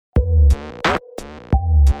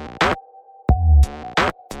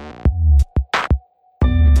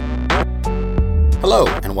Hello,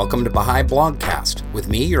 and welcome to Baha'i Blogcast, with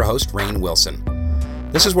me, your host, Rainn Wilson.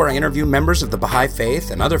 This is where I interview members of the Baha'i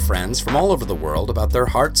faith and other friends from all over the world about their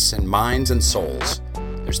hearts and minds and souls,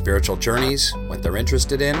 their spiritual journeys, what they're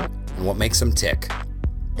interested in, and what makes them tick.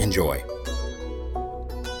 Enjoy.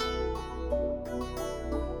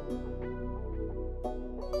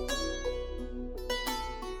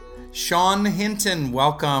 Sean Hinton,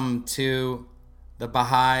 welcome to the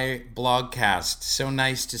Baha'i Blogcast. So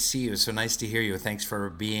nice to see you. So nice to hear you. Thanks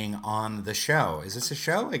for being on the show. Is this a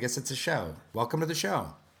show? I guess it's a show. Welcome to the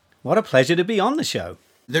show. What a pleasure to be on the show.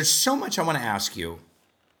 There's so much I want to ask you.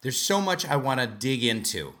 There's so much I want to dig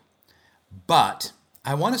into. But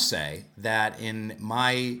I want to say that in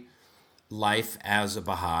my life as a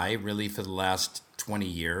Baha'i, really for the last 20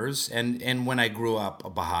 years, and when I grew up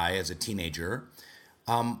a Baha'i as a teenager,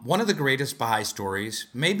 one of the greatest Baha'i stories,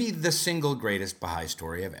 maybe the single greatest Baha'i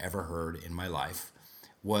story I've ever heard in my life,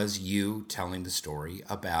 was you telling the story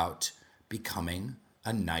about becoming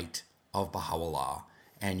a Knight of Baha'u'llah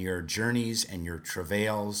and your journeys and your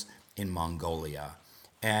travails in Mongolia.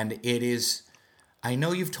 And it is, I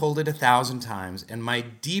know you've told it 1,000 times, and my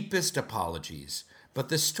deepest apologies, but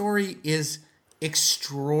the story is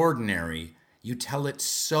extraordinary. You tell it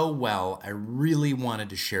so well. I really wanted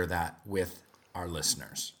to share that with our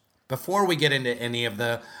listeners. Before we get into any of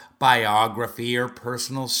the biography or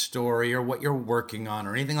personal story or what you're working on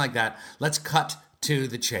or anything like that, let's cut to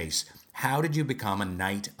the chase. How did you become a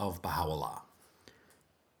Knight of Baha'u'llah?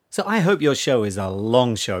 So I hope your show is a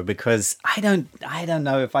long show because I don't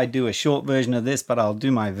know if I do a short version of this, but I'll do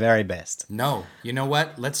my very best. No, you know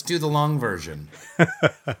what? Let's do the long version.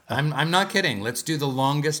 I'm not kidding. Let's do the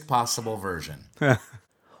longest possible version.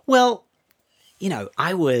 Well,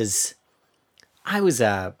 I was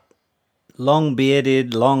a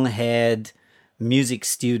long-bearded, long-haired music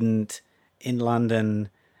student in London.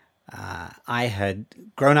 I had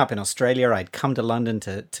grown up in Australia. I'd come to London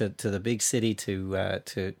to the big city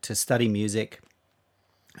to study music,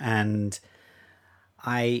 and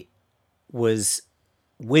I was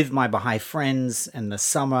with my Baha'i friends in the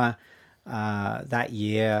summer that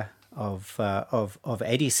year of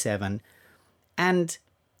 87, and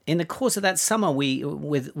in the course of that summer, we,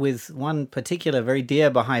 with one particular very dear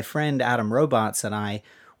Baha'i friend, Adam Robarts, and I,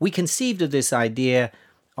 we conceived of this idea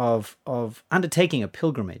of undertaking a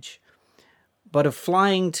pilgrimage, but of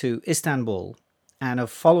flying to Istanbul and of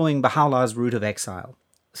following Baha'u'llah's route of exile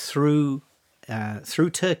through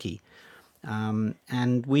Turkey.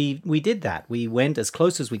 And we did that. We went as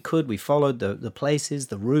close as we could. We followed the places,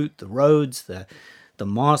 the route, the roads, the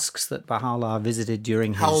mosques that Baha'u'llah visited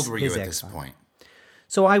during his exile. How old were you at this point?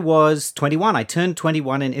 So I was 21. I turned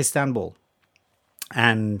 21 in Istanbul.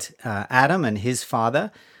 And Adam and his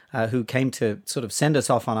father, who came to sort of send us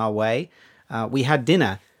off on our way, we had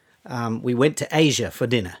dinner. We went to Asia for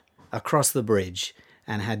dinner across the bridge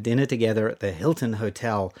and had dinner together at the Hilton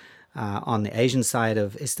Hotel on the Asian side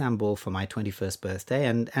of Istanbul for my 21st birthday.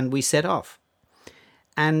 And we set off.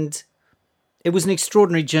 And it was an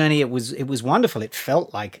extraordinary journey. It was wonderful. It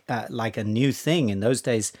felt like a new thing. In those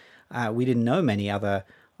days, we didn't know many other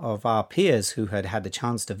of our peers who had had the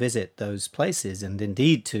chance to visit those places, and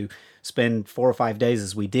indeed to spend 4 or 5 days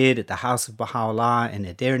as we did at the House of Baha'u'llah in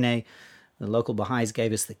Edirne. The local Baha'is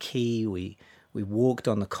gave us the key. We walked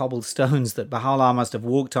on the cobblestones that Baha'u'llah must have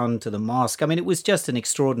walked on to the mosque. I mean, it was just an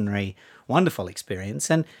extraordinary, wonderful experience.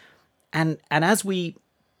 And as we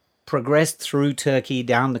progressed through Turkey,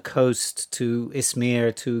 down the coast to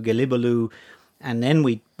Izmir, to Gelibolu, and then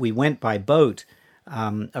we went by boat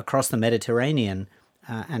across the Mediterranean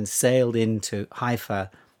and sailed into Haifa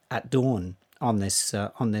at dawn on this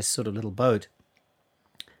sort of little boat.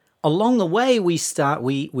 Along the way, we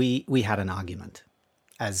had an argument,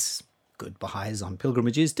 as good Baha'is on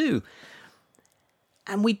pilgrimages do,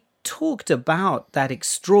 and we talked about that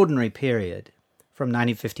extraordinary period from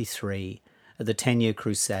 1953, the 10-year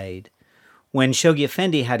crusade, when Shoghi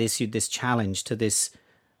Effendi had issued this challenge to this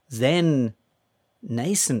then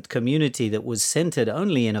nascent community that was centered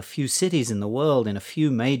only in a few cities in the world, in a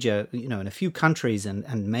few major, in a few countries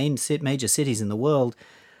and major cities in the world,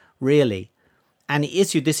 really. And he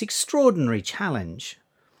issued this extraordinary challenge,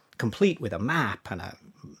 complete with a map and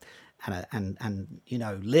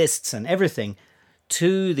lists and everything,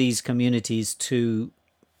 to these communities to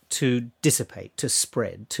dissipate, to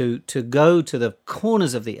spread, to go to the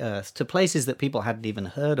corners of the earth, to places that people hadn't even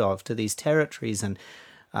heard of, to these territories and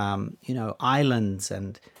islands,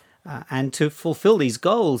 and to fulfill these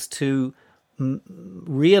goals, to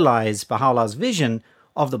realize Baha'u'llah's vision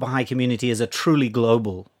of the Baha'i community as a truly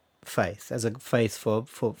global faith, as a faith for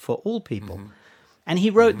all people. Mm-hmm. And he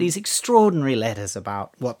wrote these extraordinary letters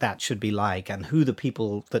about what that should be like and who the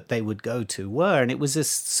people that they would go to were. And it was this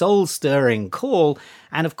soul-stirring call.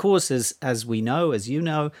 And of course, as we know, as you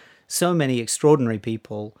know, so many extraordinary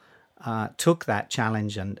people took that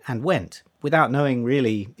challenge and went. Without knowing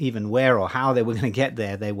really even where or how they were going to get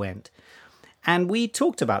there, they went. And we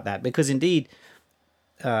talked about that because indeed,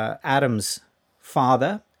 Adam's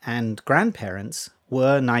father and grandparents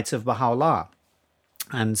were Knights of Baha'u'llah.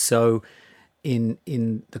 And so in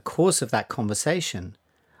the course of that conversation,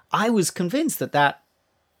 I was convinced that that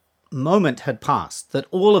moment had passed, that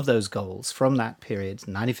all of those goals from that period,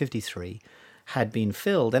 1953, had been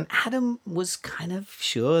filled. And Adam was kind of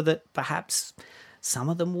sure that perhaps some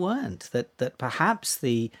of them weren't, that perhaps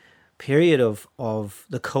the period of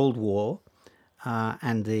the Cold War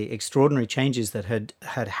and the extraordinary changes that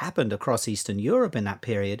had happened across Eastern Europe in that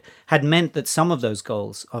period had meant that some of those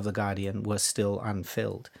goals of the Guardian were still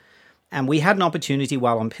unfilled. And we had an opportunity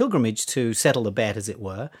while on pilgrimage to settle the bet, as it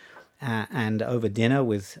were, and over dinner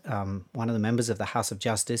with one of the members of the House of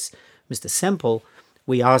Justice, Mr. Semple,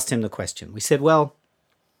 we asked him the question. We said, well,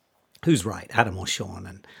 who's right, Adam or Sean?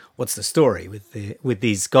 And what's the story with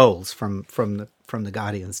these goals from the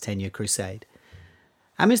Guardian's 10-year crusade?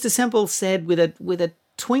 And Mr. Semple said with a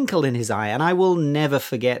twinkle in his eye, and I will never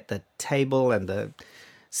forget the table and the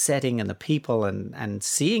setting and the people and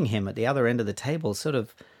seeing him at the other end of the table sort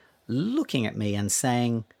of looking at me and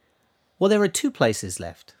saying, well, there are two places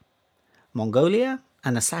left, Mongolia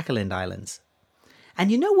and the Sakhalin Islands. And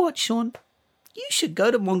you know what, Sean? You should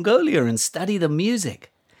go to Mongolia and study the music.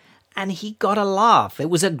 And he got a laugh. It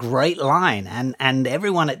was a great line. And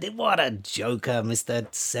everyone, what a joker, Mr.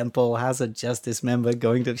 Semple, House of Justice member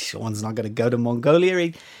going to, Sean's not going to go to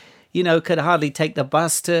Mongolia. He, could hardly take the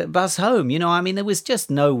bus home. I mean, there was just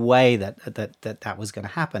no way that was going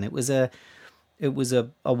to happen. It was a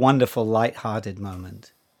wonderful, light-hearted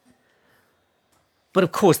moment. But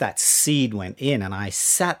of course, that seed went in, and I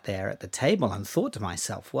sat there at the table and thought to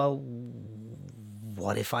myself, well,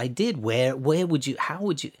 what if I did? Where would you, how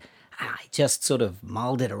would you? I just sort of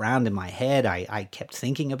mulled it around in my head. I kept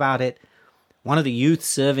thinking about it. One of the youth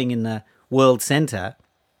serving in the World Center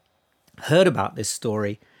heard about this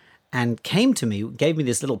story and came to me, gave me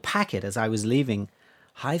this little packet as I was leaving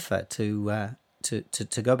Haifa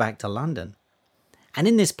to go back to London. And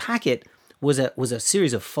in this packet was a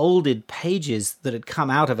series of folded pages that had come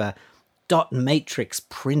out of a dot matrix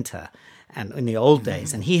printer and in the old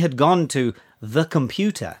days. And he had gone to the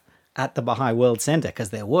computer at the Baha'i World Center,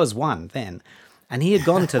 because there was one then. And he had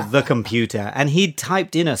gone to the computer and he'd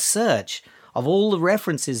typed in a search of all the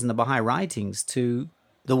references in the Baha'i writings to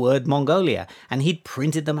the word Mongolia. And he'd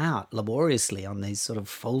printed them out laboriously on these sort of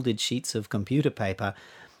folded sheets of computer paper.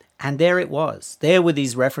 And there it was. There were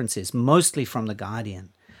these references, mostly from The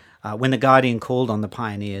Guardian. When The Guardian called on the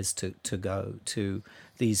pioneers to go to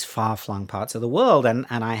these far-flung parts of the world. And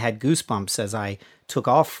I had goosebumps as I took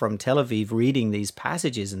off from Tel Aviv reading these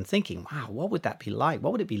passages and thinking, wow, what would that be like?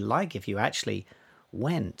 What would it be like if you actually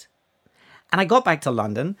went? And I got back to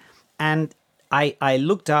London and I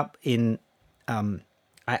looked up in...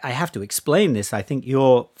 I have to explain this. I think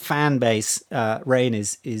your fan base, Rain,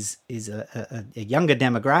 is a younger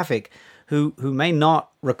demographic who may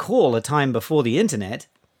not recall a time before the internet.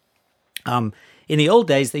 In the old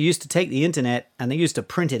days, they used to take the internet and they used to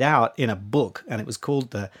print it out in a book, and it was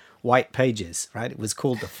called the White Pages, right? It was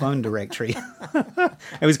called the phone directory.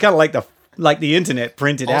 It was kind of like the internet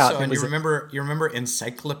printed out. Also, and you remember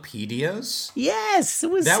encyclopedias? Yes,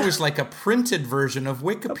 it was. That was like a printed version of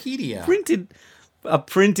Wikipedia. A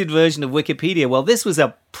printed version of Wikipedia. Well, this was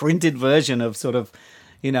a printed version of sort of,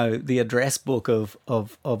 the address book of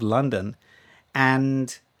London.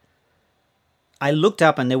 And I looked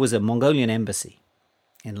up and there was a Mongolian embassy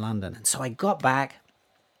in London. And so I got back,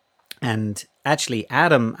 and actually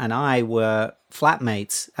Adam and I were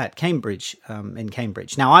flatmates at Cambridge, in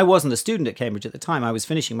Cambridge. Now, I wasn't a student at Cambridge at the time. I was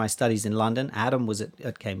finishing my studies in London. Adam was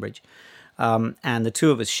at Cambridge. And the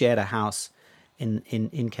two of us shared a house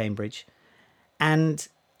in Cambridge. And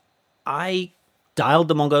I dialed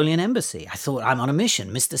the Mongolian embassy. I thought, I'm on a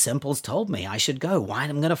mission. Mr. Semple's told me I should go. Why?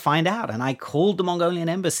 I'm going to find out. And I called the Mongolian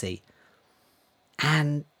embassy.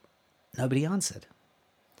 And nobody answered.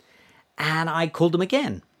 And I called them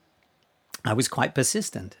again. I was quite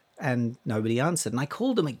persistent. And nobody answered. And I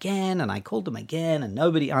called them again. And I called them again. And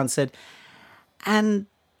nobody answered. And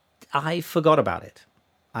I forgot about it.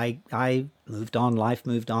 I moved on, life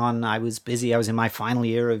moved on. I was busy. I was in my final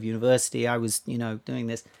year of university. I was, doing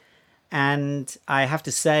this. And I have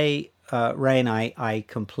to say, Rain, I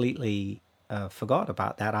completely forgot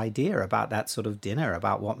about that idea, about that sort of dinner,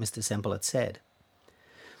 about what Mr. Semple had said.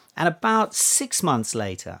 And about 6 months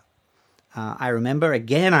later, I remember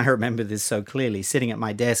this so clearly, sitting at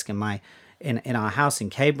my desk in our house in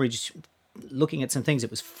Cambridge, looking at some things. It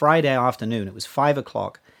was Friday afternoon. It was 5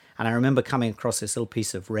 o'clock. And I remember coming across this little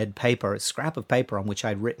piece of red paper, a scrap of paper on which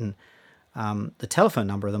I'd written the telephone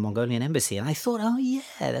number of the Mongolian embassy. And I thought, oh yeah,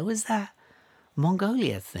 there was that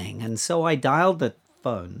Mongolia thing. And so I dialed the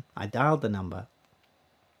phone. I dialed the number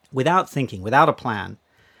without thinking, without a plan.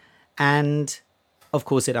 And of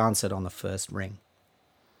course it answered on the first ring.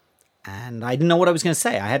 And I didn't know what I was going to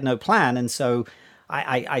say. I had no plan. And so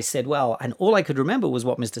I said, well, and all I could remember was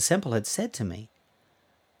what Mr. Semple had said to me.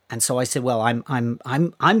 And so I said, well,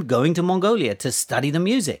 I'm going to Mongolia to study the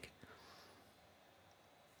music.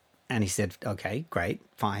 And he said, okay, great,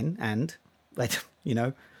 fine. And,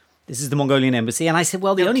 this is the Mongolian embassy. And I said,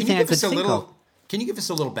 well, the only thing I could think of. Can you give us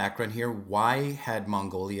a little background here? Why had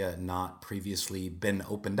Mongolia not previously been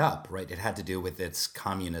opened up, right? It had to do with its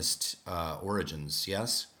communist origins,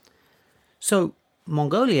 yes? So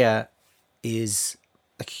Mongolia is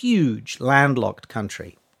a huge landlocked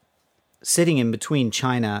country sitting in between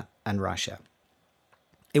China and Russia.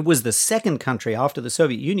 It was the second country after the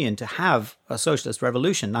Soviet Union to have a socialist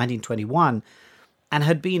revolution, 1921, and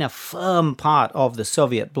had been a firm part of the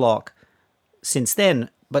Soviet bloc since then,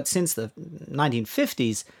 but since the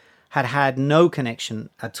 1950s had had no connection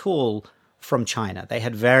at all from China. They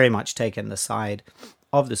had very much taken the side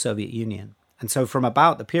of the Soviet Union. And so from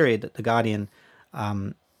about the period that The Guardian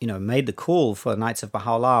made the call for Knights of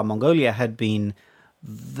Baha'u'llah, Mongolia had been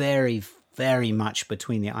very, very much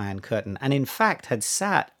between the Iron Curtain, and in fact had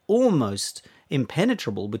sat almost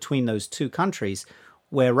impenetrable between those two countries,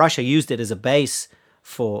 where Russia used it as a base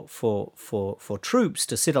for troops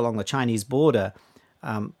to sit along the Chinese border,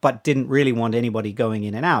 but didn't really want anybody going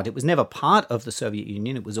in and out. It was never part of the Soviet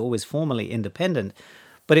Union. It was always formally independent,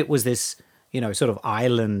 but it was this sort of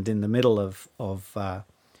island in the middle of the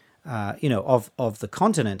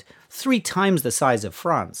continent, 3 times the size of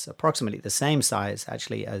France, approximately the same size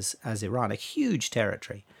actually as Iran, a huge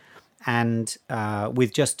territory, and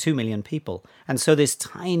with just 2 million people. And so this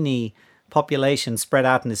tiny population spread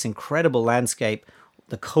out in this incredible landscape,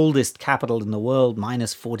 the coldest capital in the world,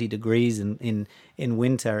 minus 40 degrees in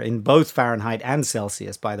winter, in both Fahrenheit and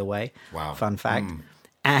Celsius, by the way. Wow. Fun fact.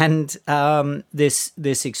 And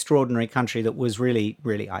this extraordinary country that was really,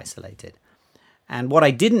 really isolated. And what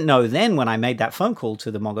I didn't know then, when I made that phone call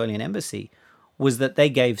to the Mongolian embassy, was that they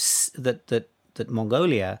gave that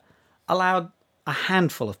Mongolia allowed a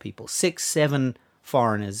handful of people, 6-7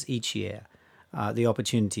 foreigners each year, the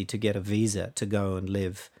opportunity to get a visa to go and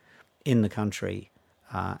live in the country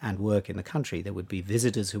and work in the country. There would be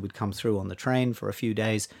visitors who would come through on the train for a few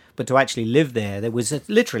days, but to actually live there was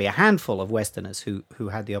literally a handful of Westerners who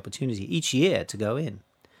had the opportunity each year to go in.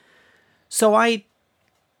 So I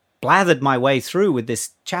blathered my way through with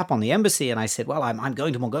this chap on the embassy, and I said, well, I'm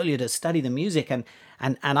going to Mongolia to study the music, and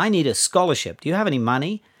I need a scholarship. Do you have any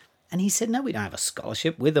money? And he said, no, we don't have a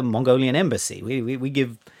scholarship. We're the Mongolian embassy. We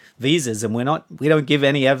give visas, and we don't give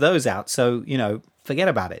any of those out. So, forget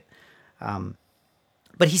about it.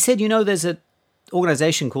 But he said, there's an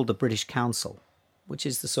organization called the British Council, which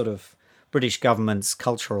is the sort of British government's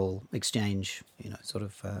cultural exchange,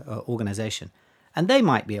 organization. And they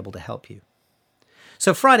might be able to help you.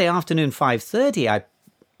 So Friday afternoon, 5:30, I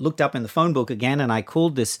looked up in the phone book again, and I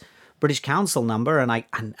called this British Council number,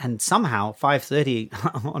 and somehow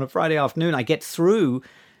 5:30 on a Friday afternoon, I get through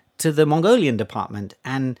to the Mongolian department,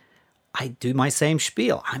 and I do my same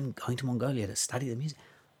spiel. I'm going to Mongolia to study the music.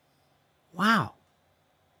 Wow.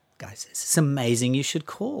 Guys, this is amazing. You should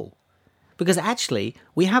call. Because actually,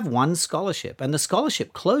 we have one scholarship, and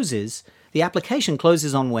the application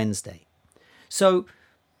closes on Wednesday. So,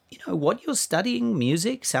 what you're studying,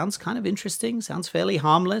 music, sounds kind of interesting, sounds fairly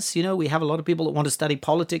harmless. We have a lot of people that want to study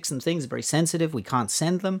politics and things, very sensitive. We can't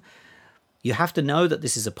send them. You have to know that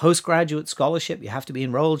this is a postgraduate scholarship. You have to be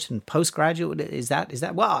enrolled in postgraduate. Is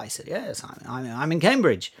that? Well, I said, yes, I'm in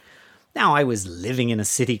Cambridge. Now, I was living in a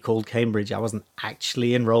city called Cambridge. I wasn't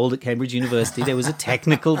actually enrolled at Cambridge University. There was a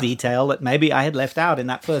technical detail that maybe I had left out in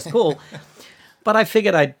that first call. But I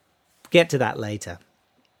figured I'd get to that later.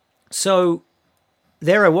 So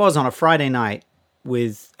there I was on a Friday night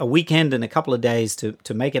with a weekend and a couple of days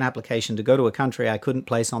to make an application to go to a country I couldn't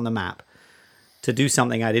place on the map, to do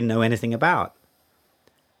something I didn't know anything about.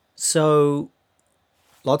 So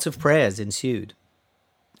lots of prayers ensued.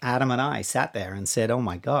 Adam and I sat there and said, "Oh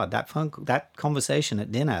my God, that conversation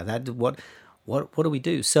at dinner, what do we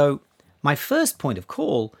do?" So my first point of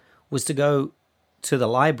call was to go to the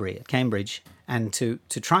library at Cambridge and to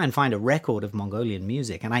try and find a record of Mongolian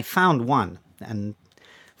music, and I found one. And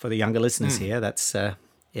for the younger listeners here, that's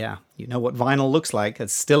Yeah, you know what vinyl looks like.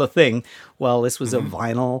 It's still a thing. Well, this was a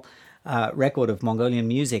vinyl record of Mongolian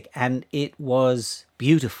music, and it was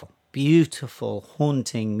beautiful, beautiful,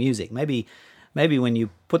 haunting music. Maybe when you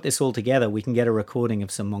put this all together, we can get a recording of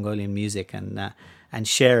some Mongolian music and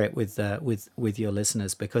share it with your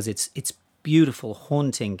listeners, because it's beautiful,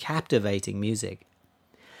 haunting, captivating music.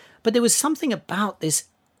 But there was something about this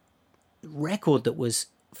record that was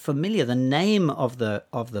familiar. The name of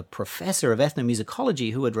the professor of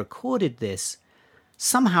ethnomusicology who had recorded this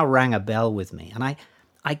somehow rang a bell with me, and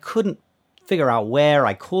I couldn't figure out where.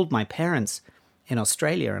 I called my parents in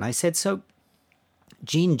Australia and I said, "So,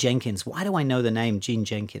 Gene Jenkins, why do I know the name Gene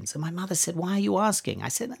Jenkins?" And my mother said, "Why are you asking?" I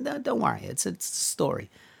said, "No, don't worry, it's a story."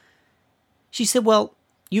 She said, "Well,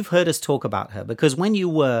 you've heard us talk about her because when you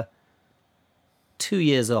were 2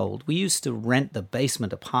 years old, we used to rent the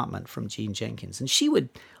basement apartment from Gene Jenkins, and she would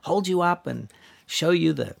hold you up and show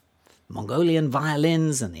you the Mongolian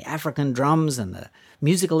violins and the African drums and the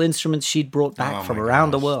musical instruments she'd brought back from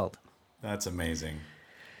around the world." That's amazing.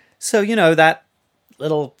 So, that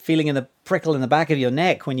little feeling in the prickle in the back of your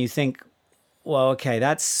neck when you think, well, okay,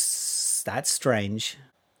 that's strange.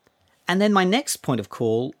 And then my next point of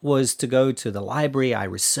call was to go to the library. I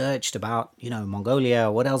researched about,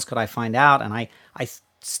 Mongolia. What else could I find out? And I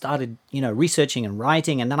started, researching and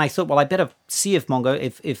writing. And then I thought, well, I better see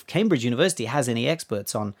if Cambridge University has any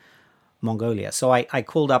experts on Mongolia. So I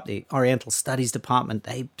called up the Oriental Studies Department.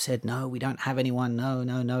 They said, "No, we don't have anyone.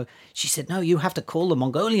 No. She said, "No, you have to call the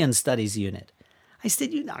Mongolian Studies Unit." I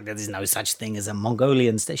said, "There's no such thing as a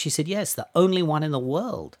Mongolian study." She said, "Yes, the only one in the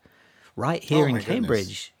world. Right here in Cambridge.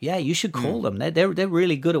 Goodness. Yeah, you should call them. They're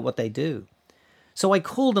really good at what they do." So I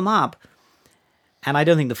called them up, and I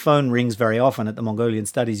don't think the phone rings very often at the Mongolian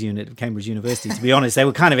Studies Unit of Cambridge University, to be honest. They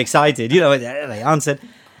were kind of excited. They answered.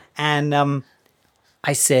 And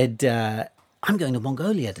I said, "I'm going to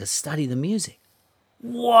Mongolia to study the music."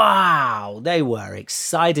 Wow, they were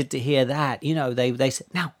excited to hear that. They said,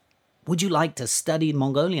 "Now, would you like to study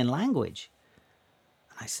Mongolian language?"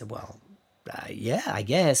 And I said, "Well, yeah, I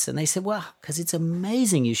guess." And they said, "Well, because it's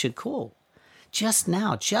amazing, you should call." Just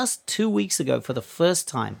 2 weeks ago, for the first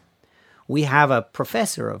time, we have a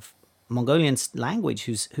professor of Mongolian language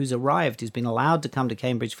who's arrived, who's been allowed to come to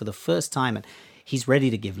Cambridge for the first time, and he's ready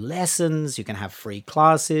to give lessons. You can have free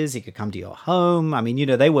classes. He could come to your home. I mean,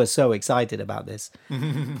 they were so excited about this.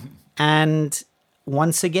 And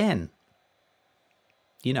once again,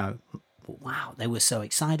 wow, they were so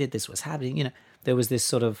excited this was happening. There was this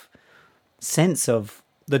sort of sense of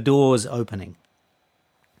the doors opening.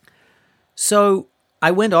 So I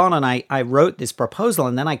went on and I wrote this proposal,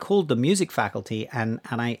 and then I called the music faculty and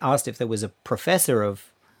I asked if there was a professor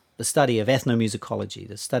of the study of ethnomusicology,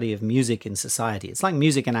 the study of music in society. It's like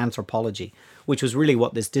music and anthropology, which was really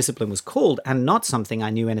what this discipline was called, and not something I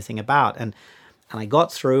knew anything about. And I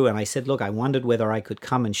got through and I said, "Look, I wondered whether I could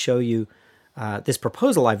come and show you this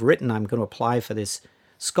proposal I've written. I'm going to apply for this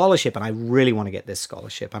scholarship, and I really want to get this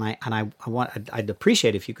scholarship, and I'd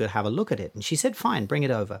appreciate if you could have a look at it." And she said, "Fine, bring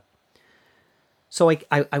it over." So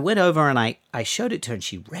I went over and I showed it to her, and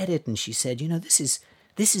she read it, and she said,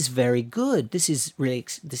 this is very good. This is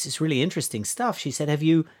really interesting stuff. She said,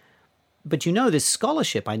 but this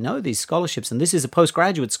scholarship, I know these scholarships, and this is a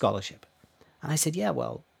postgraduate scholarship." And I said, "Yeah,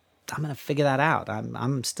 well, I'm going to figure that out.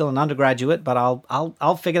 I'm still an undergraduate, but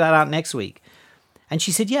I'll figure that out next week." And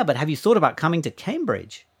she said, "Yeah, but have you thought about coming to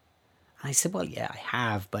Cambridge?" And I said, "Well, yeah, I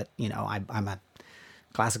have, but I'm a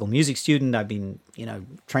classical music student. I've been,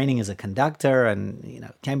 training as a conductor,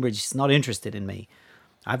 and Cambridge is not interested in me.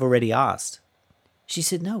 I've already asked." She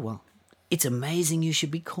said, "No, well, it's amazing you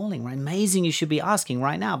should be calling, right? Amazing you should be asking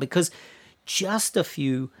right now, because just a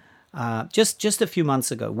few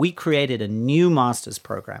months ago, we created a new master's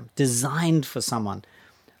program designed for someone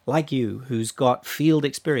like you who's got field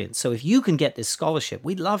experience. So if you can get this scholarship,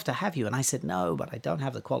 we'd love to have you." And I said, "No, but I don't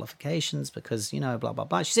have the qualifications because, blah, blah,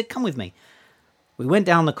 blah." She said, "Come with me." We went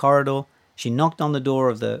down the corridor. She knocked on the door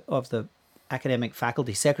of the academic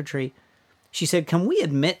faculty secretary. She said, "Can we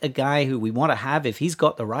admit a guy who we want to have if he's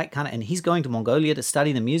got the right kind of, and he's going to Mongolia to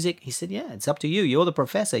study the music?" He said, "Yeah, it's up to you. You're the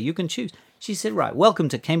professor. You can choose." She said, "Right, welcome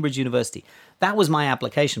to Cambridge University." That was my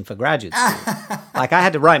application for graduate school. Like, I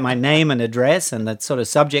had to write my name and address and the sort of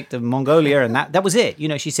subject of Mongolia, and that was it.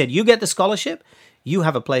 She said, "You get the scholarship, you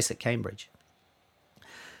have a place at Cambridge."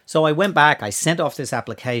 So I went back, I sent off this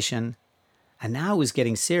application, and now it was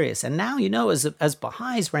getting serious. And now, as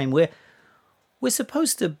Baha'is, Rain, we're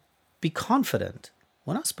supposed to be confident.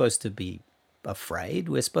 We're not supposed to be afraid.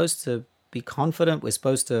 We're supposed to be confident. We're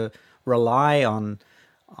supposed to rely on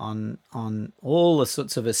all the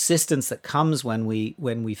sorts of assistance that comes when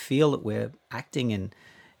we feel that we're acting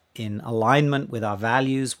in alignment with our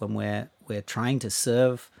values, when we're trying to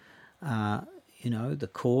serve, the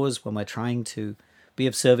cause, when we're trying to be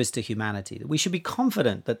of service to humanity. That we should be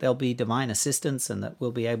confident that there'll be divine assistance and that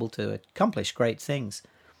we'll be able to accomplish great things.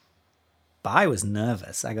 But I was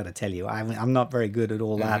nervous, I got to tell you. I'm not very good at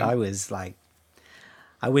all that. I was like,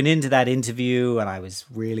 I went into that interview and I was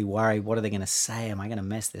really worried. What are they going to say? Am I going to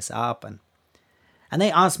mess this up? And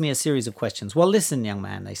they asked me a series of questions. Well, listen, young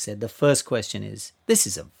man, they said, the first question is, this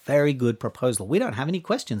is a very good proposal. We don't have any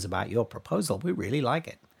questions about your proposal. We really like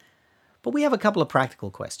it. But we have a couple of practical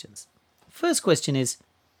questions. First question is,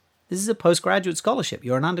 this is a postgraduate scholarship.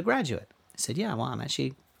 You're an undergraduate. I said, yeah, well, I'm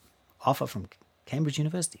actually offer from Cambridge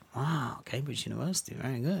University. Wow, Cambridge University,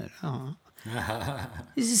 very good. Oh.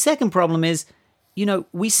 The second problem is,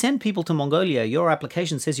 we send people to Mongolia. Your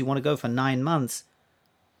application says you want to go for 9 months,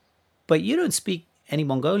 but you don't speak any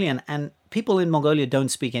Mongolian, and people in Mongolia don't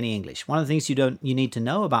speak any English. One of the things you need to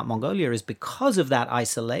know about Mongolia is because of that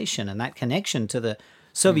isolation and that connection to the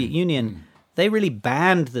Soviet Union, they really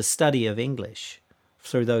banned the study of English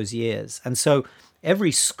through those years. And so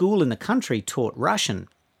every school in the country taught Russian,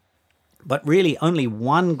 but really only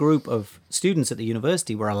one group of students at the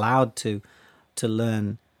university were allowed to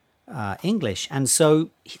learn English. And so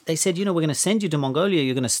they said, we're going to send you to Mongolia,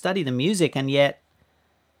 you're going to study the music, and yet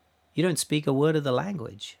you don't speak a word of the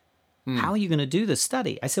language. How are you going to do the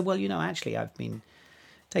study? I said, well, actually, I've been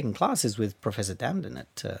taking classes with Professor Damden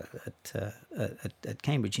at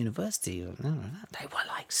Cambridge University. They were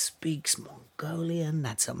like, speaks Mongolian?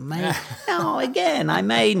 That's amazing. Now, again, I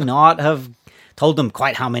may not have told them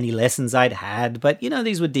quite how many lessons I'd had, but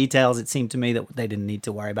these were details. It seemed to me that they didn't need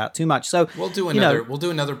to worry about too much. So we'll do another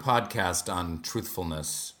podcast on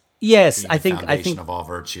truthfulness. Yes, I think of all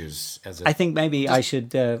virtues. I think maybe I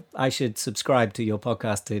should subscribe to your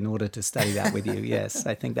podcast in order to study that with you. Yes,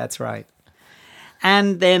 I think that's right.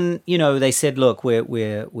 And then they said, look,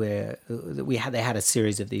 they had a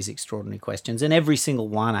series of these extraordinary questions, and every single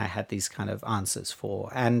one I had these kind of answers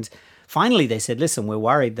for. And finally, they said, listen, we're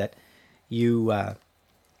worried that you're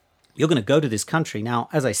going to go to this country. Now,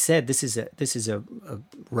 as I said, this is a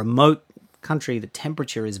remote country. The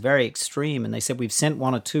temperature is very extreme, and they said we've sent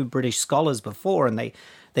 1 or 2 British scholars before, and they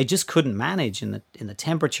just couldn't manage in the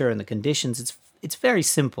temperature and the conditions. It's very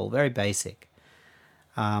simple, very basic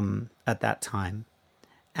at that time.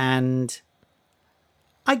 And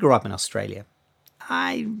I grew up in Australia.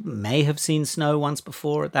 I may have seen snow once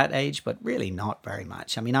before at that age, but really not very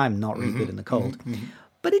much. I mean, I'm not really good in the cold.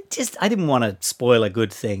 But I didn't want to spoil a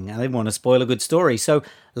good thing. I didn't want to spoil a good story. So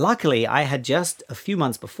luckily, I had just a few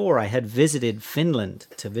months before, I had visited Finland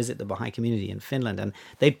to visit the Baha'i community in Finland. And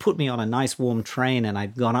they'd put me on a nice warm train, and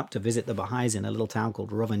I'd gone up to visit the Baha'is in a little town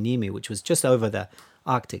called Rovaniemi, which was just over the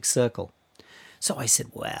Arctic Circle. So I said,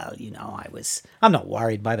 well, I'm not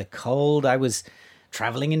worried by the cold. I was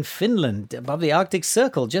traveling in Finland above the Arctic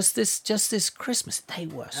Circle just this Christmas. They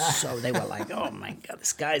were like, oh my God,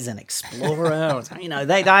 this guy's an explorer.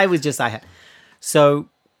 So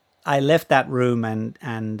I left that room,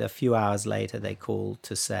 and a few hours later they called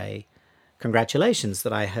to say congratulations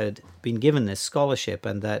that I had been given this scholarship,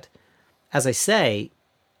 and that, as I say,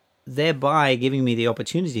 thereby giving me the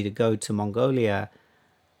opportunity to go to Mongolia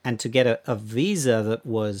and to get a visa that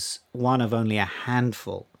was one of only a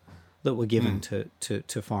handful that were given to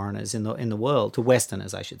foreigners in the world, to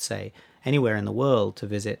Westerners, I should say, anywhere in the world to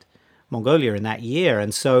visit Mongolia in that year.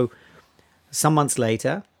 And so some months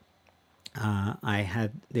later, I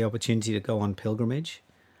had the opportunity to go on pilgrimage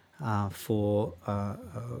I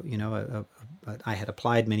had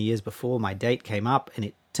applied many years before. My date came up, and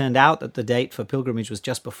it turned out that the date for pilgrimage was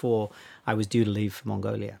just before I was due to leave for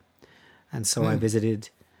Mongolia. And so I visited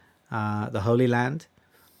the Holy Land.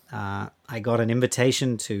 I got an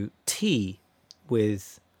invitation to tea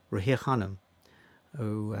with Ruhir Khanum,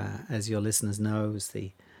 who, as your listeners know, is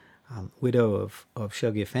the widow of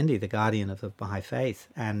Shoghi Effendi, the guardian of the Baha'i faith.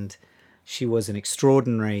 And she was an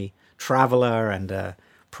extraordinary traveler and a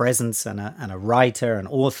presence and a writer and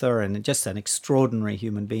author and just an extraordinary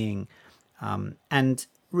human being. And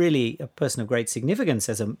really a person of great significance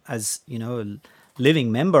as a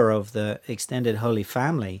living member of the extended Holy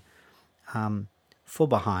Family for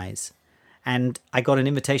Baha'is. And I got an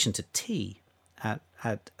invitation to tea at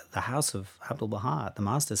the house of Abdul Baha, at the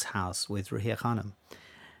master's house with Ruhir Khanum.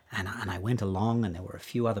 And I went along, and there were a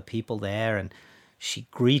few other people there, and she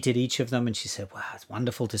greeted each of them, and she said, wow, it's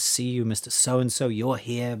wonderful to see you, Mr. So-and-so. You're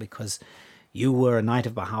here because you were a Knight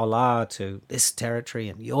of Baha'u'llah to this territory,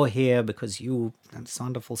 and you're here because you had this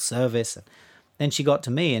wonderful service. And then she got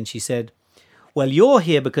to me, and she said, well, you're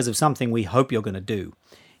here because of something we hope you're going to do.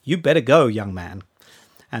 You better go, young man.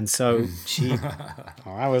 And so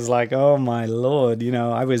I was like, oh my Lord,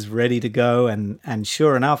 I was ready to go. And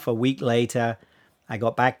sure enough, a week later, I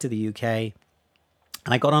got back to the UK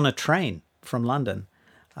and I got on a train from London.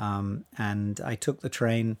 And I took the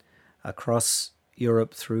train across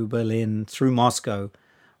Europe, through Berlin, through Moscow,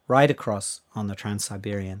 right across on the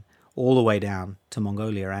Trans-Siberian, all the way down to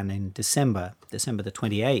Mongolia. And in December the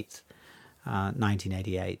 28th,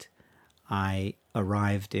 1988, I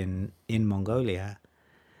arrived in Mongolia.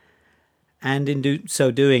 And in so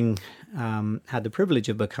doing, had the privilege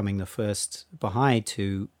of becoming the first Baha'i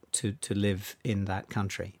to live in that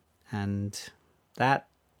country. And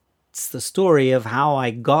that's the story of how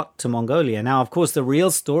I got to Mongolia. Now, of course, the real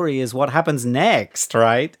story is what happens next,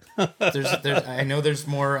 right? I know there's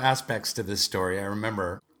more aspects to this story. I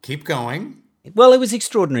remember. Keep going. Well, it was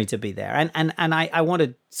extraordinary to be there. And I want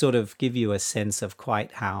to sort of give you a sense of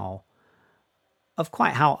quite how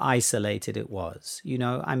isolated it was.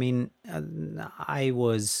 I mean, I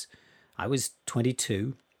was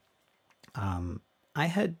 22. I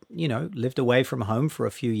had, lived away from home for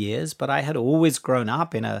a few years, but I had always grown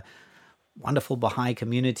up in a wonderful Baha'i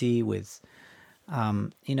community with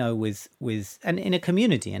and in a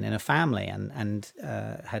community and in a family, and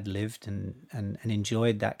had lived and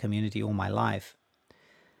enjoyed that community all my life.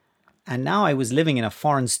 And now I was living in a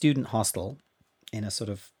foreign student hostel, in a sort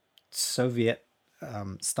of Soviet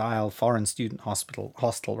style foreign student hostel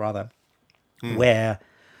where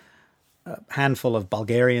a handful of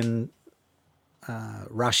Bulgarian,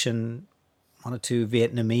 Russian, one or two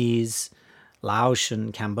Vietnamese,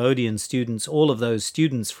 Laotian, Cambodian students, all of those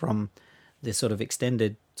students from this sort of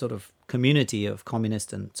extended sort of community of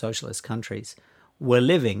communist and socialist countries were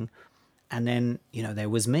living. And then, there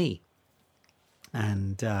was me.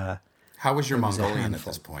 And how was your Mongolian at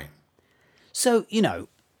this point? So,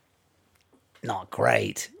 not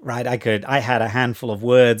great, right? I had a handful of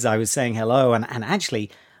words. I was saying hello, and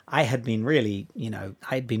actually I had been really,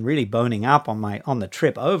 I'd been really boning up on the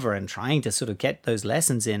trip over and trying to sort of get those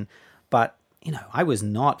lessons in, but I was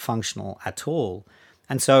not functional at all.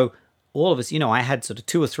 And so all of us, I had sort of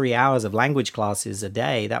 2 or 3 hours of language classes a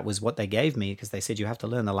day. That was what they gave me, because they said you have to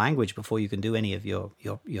learn the language before you can do any of your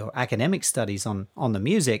academic studies on the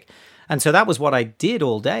music. And so that was what I did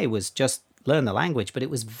all day, was just learn the language, but it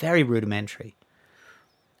was very rudimentary.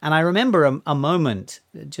 And I remember a moment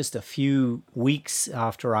just a few weeks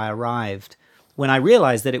after I arrived when I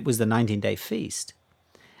realized that it was the 19-day feast.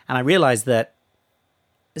 And I realized that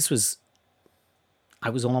I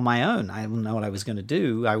was all on my own. I didn't know what I was going to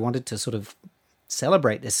do. I wanted to sort of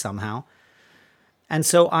celebrate this somehow. And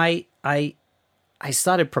so I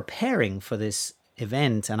started preparing for this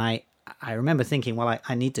event. And I remember thinking, well,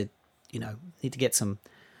 I need to get something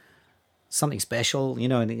special,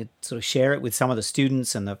 and sort of share it with some of the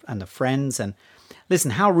students and the friends. And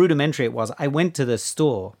listen, how rudimentary it was. I went to the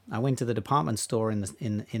store. I went to the department store in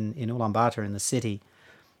Ulaanbaatar, in the city,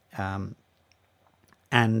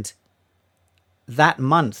 and that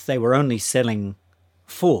month they were only selling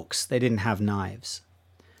forks. They didn't have knives,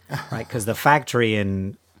 right? Because the factory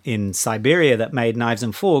in Siberia that made knives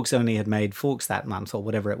and forks only had made forks that month, or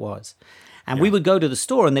whatever it was. And we would go to the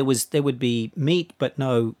store, and there would be meat but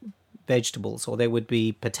no vegetables, or there would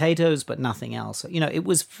be potatoes but nothing else. It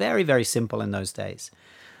was very, very simple in those days.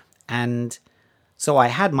 And so I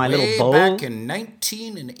had my little bowl. Back in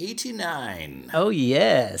 1989. Oh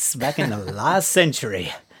yes, back in the last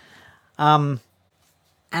century.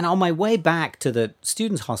 And on my way back to the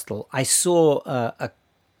students' hostel, I saw a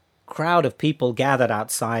crowd of people gathered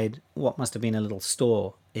outside what must have been a little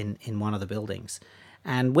store in one of the buildings.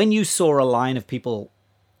 And when you saw a line of people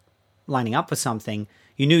lining up for something,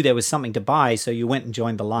 you knew there was something to buy, so you went and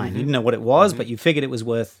joined the line. Mm-hmm. You didn't know what it was, but you figured it was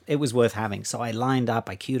worth having. So I lined up,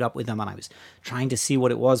 I queued up with them, and I was trying to see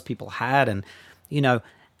what it was people had, and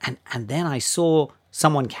and then I saw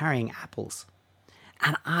someone carrying apples.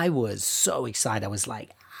 And I was so excited. I was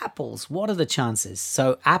like, apples, what are the chances?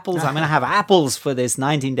 So apples, I'm going to have apples for this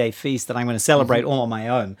 19-day feast that I'm going to celebrate all on my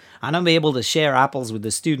own. I'm going to be able to share apples with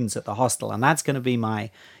the students at the hostel. And that's going to be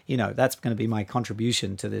my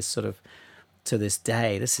contribution to this to this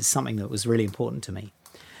day. This is something that was really important to me.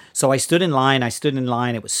 So I stood in line.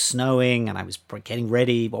 It was snowing and I was getting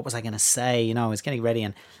ready. What was I going to say? I was getting ready.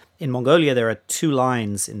 And in Mongolia, there are 2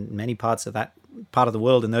 lines in many parts of that part of the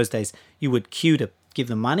world in those days. You would queue to give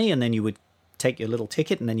them money, and then you would take your little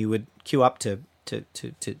ticket, and then you would queue up to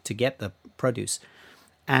get the produce.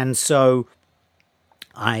 And so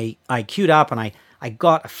I queued up, and I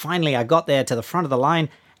got there to the front of the line,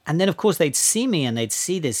 and then of course they'd see me and they'd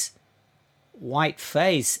see this white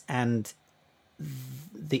face, and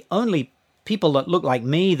the only people that looked like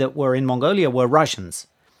me that were in Mongolia were Russians.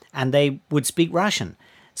 and they would speak Russian.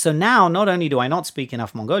 So now, not only do I not speak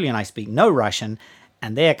enough Mongolian, I speak no Russian,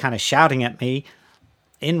 and they're kind of shouting at me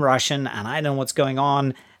in Russian, and I don't know what's going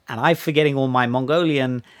on, and I'm forgetting all my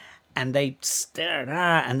Mongolian, and they stare,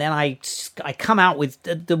 and then I come out with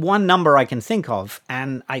the one number I can think of,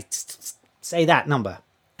 and I say that number,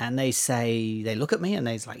 and they look at me, and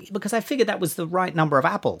they're like, because I figured that was the right number of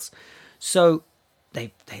apples. So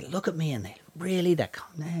they look at me, and they're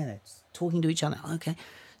talking to each other. Okay.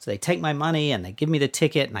 So they take my money and they give me the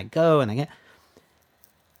ticket and I go and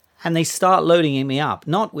they start loading me up,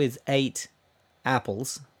 not with 8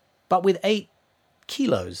 apples, but with 8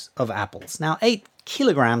 kilos of apples. Now, 8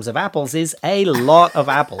 kilograms of apples is a lot of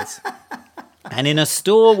apples. And in a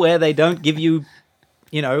store where they don't give you,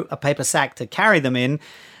 a paper sack to carry them in,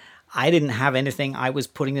 I didn't have anything. I was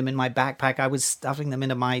putting them in my backpack. I was stuffing them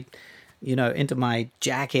into my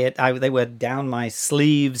jacket. They were down my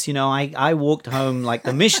sleeves. I walked home like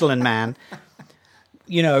the Michelin Man,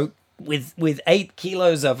 with 8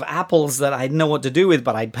 kilos of apples that I didn't know what to do with,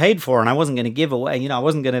 but I'd paid for, and I wasn't going to give away. I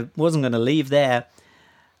wasn't going to leave there.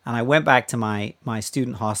 And I went back to my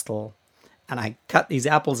student hostel, and I cut these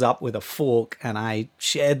apples up with a fork, and I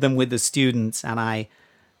shared them with the students, and I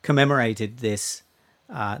commemorated this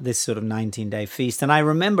sort of 19-day feast. And I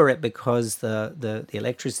remember it because the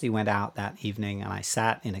electricity went out that evening, and I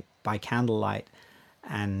sat by candlelight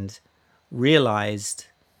and realized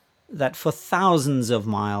that for thousands of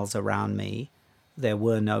miles around me, there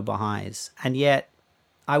were no Baha'is. And yet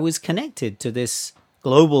I was connected to this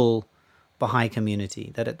global Baha'i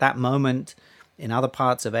community that at that moment in other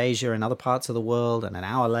parts of Asia and other parts of the world, and an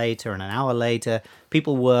hour later,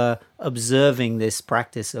 people were observing this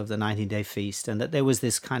practice of the 19-day feast, and that there was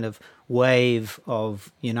this kind of wave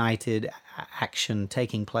of united action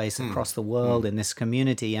taking place across the world in this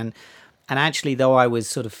community. And actually, though I was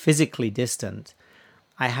sort of physically distant,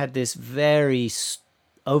 I had this very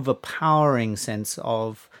overpowering sense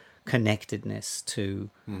of connectedness to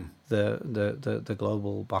the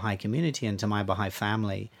global Baha'i community and to my Baha'i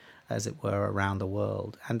family, as it were, around the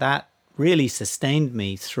world. And that really sustained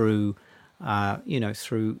me through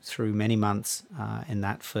many months in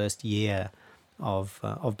that first year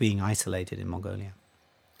of being isolated in Mongolia.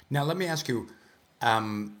 Now, let me ask you,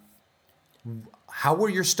 how were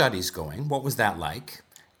your studies going? What was that like?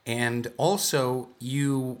 And also,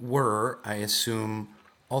 you were, I assume,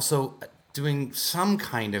 also doing some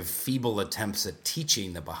kind of feeble attempts at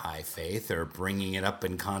teaching the Baha'i faith, or bringing it up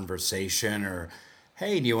in conversation, or,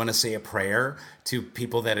 hey, do you want to say a prayer, to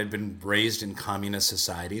people that had been raised in communist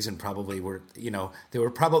societies and probably were, there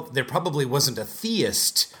probably wasn't a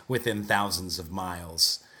theist within thousands of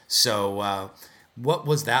miles. So what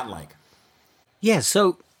was that like? Yeah,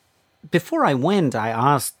 so before I went, I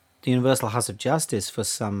asked the Universal House of Justice for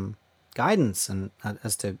some guidance and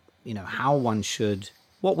as to, how one should,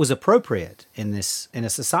 what was appropriate in a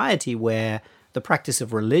society where the practice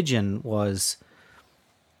of religion was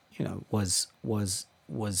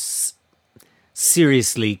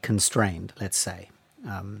seriously constrained, let's say.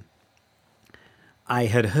 I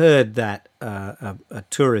had heard that a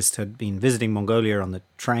tourist had been visiting Mongolia on the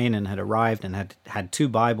train and had arrived and had 2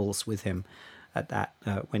 Bibles with him at that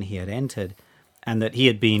when he had entered, and that he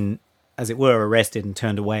had been, as it were, arrested and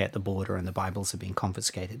turned away at the border, and the Bibles had been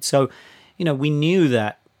confiscated. So, we knew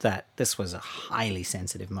that this was a highly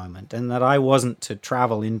sensitive moment, and that I wasn't to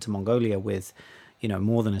travel into Mongolia with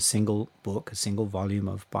more than a single book, a single volume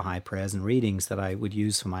of Baha'i prayers and readings that I would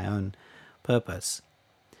use for my own purpose.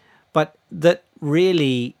 But that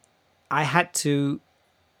really I had to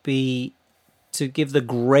give the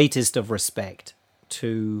greatest of respect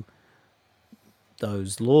to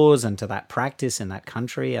those laws and to that practice in that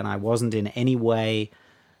country. And I wasn't in any way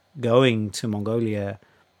going to Mongolia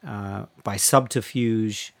by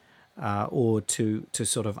subterfuge or to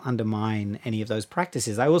sort of undermine any of those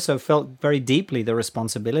practices. I also felt very deeply the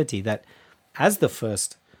responsibility that, as the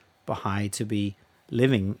first Baha'i to be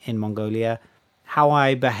living in Mongolia, how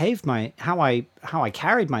I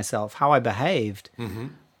carried myself, how I behaved,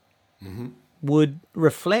 would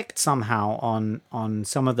reflect somehow on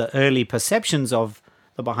some of the early perceptions of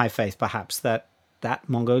the Baha'i faith, perhaps that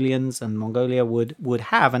Mongolians and Mongolia would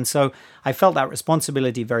have. And so I felt that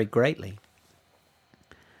responsibility very greatly.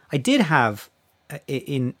 I did have,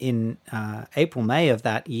 in April, May of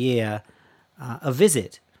that year, a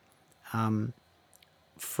visit from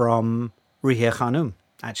Ruhiya Khanum,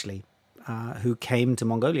 actually, who came to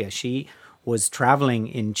Mongolia. She was traveling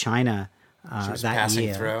in China that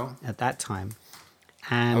year, at that time.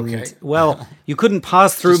 And, well, you couldn't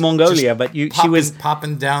pass through Mongolia, but she was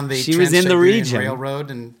popping down the she was in the region.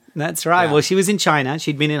 Railroad. And that's right. Yeah. Well, she was in China.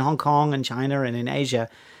 She'd been in Hong Kong and China and in Asia.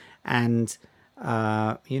 And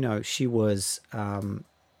she was an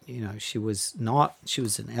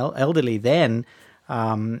elderly then,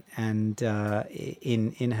 and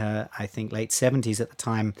in her, I think, late 70s at the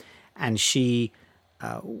time. And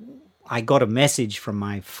I got a message from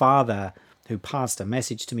my father, who passed a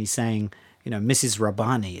message to me saying, Mrs.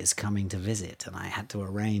 Rabbani is coming to visit, and I had to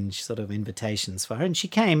arrange sort of invitations for her. And she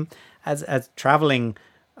came as traveling,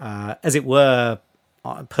 as it were,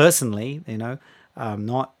 personally,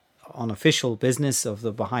 not on official business of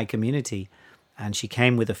the Baha'i community. And she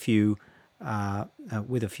came with a few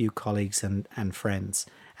colleagues and friends.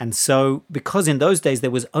 And so, because in those days there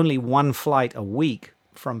was only one flight a week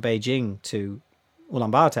from Beijing to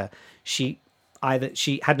Ulaanbaatar, she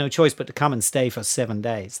had no choice but to come and stay for 7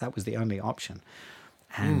 days. That was the only option.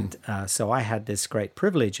 And so I had this great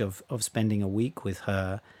privilege of spending a week with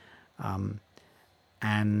her,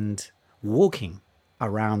 and walking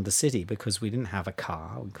around the city, because we didn't have a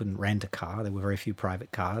car. We couldn't rent a car. There were very few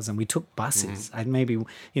private cars, and we took buses. I'd maybe,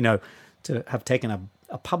 to have taken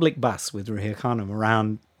a public bus with Ruhir Khanum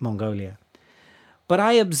around Mongolia. But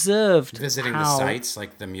I observed visiting the sites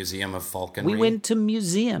like the Museum of Falconry. We went to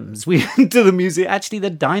museums. We went to the museum, actually the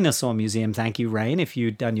Dinosaur Museum. Thank you, Rain. If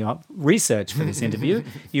you'd done your research for this interview,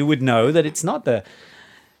 you would know that it's not the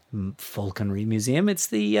Falconry Museum. It's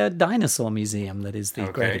the Dinosaur Museum that is the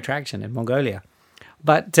great attraction in Mongolia.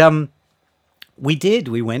 But we did.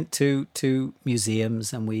 We went to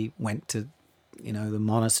museums, and we went to, the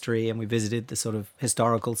monastery, and we visited the sort of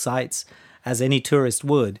historical sites as any tourist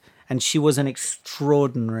would. And she was an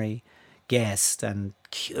extraordinary guest and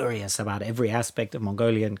curious about every aspect of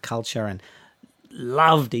Mongolian culture, and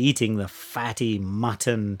loved eating the fatty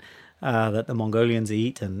mutton that the Mongolians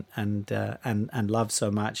eat and love so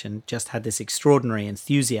much, and just had this extraordinary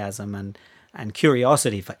enthusiasm and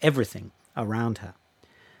curiosity for everything around her.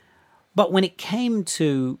 But when it came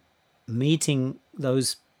to meeting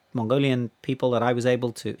those Mongolian people that I was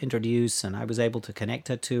able to introduce and I was able to connect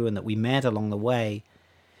her to, and that we met along the way,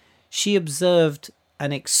 she observed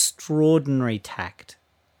an extraordinary tact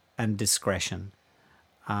and discretion,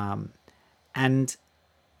 and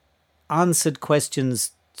answered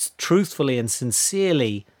questions truthfully and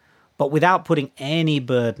sincerely, but without putting any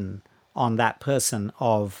burden on that person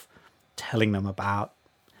of telling them about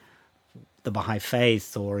the Baha'i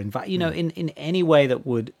faith, or in any way that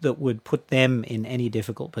would put them in any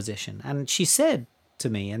difficult position. And she said to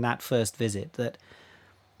me in that first visit that,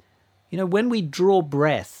 when we draw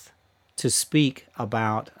breath to speak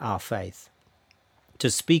about our faith, to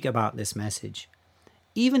speak about this message,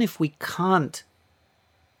 even if we can't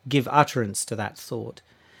give utterance to that thought,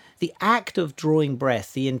 the act of drawing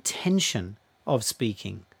breath, the intention of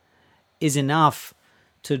speaking, is enough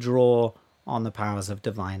to draw on the powers of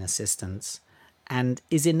divine assistance, and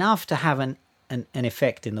is enough to have an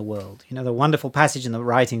effect in the world. The wonderful passage in the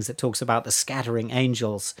writings that talks about the scattering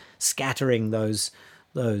angels, scattering those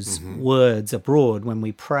words abroad when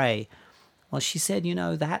we pray. Well, she said,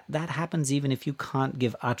 that happens even if you can't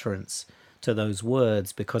give utterance to those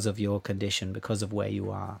words because of your condition, because of where you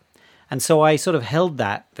are. And so I sort of held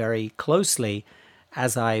that very closely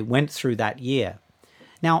as I went through that year.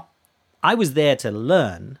 Now, I was there to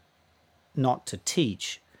learn, not to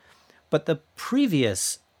teach, but the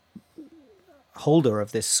previous holder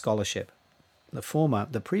of this scholarship,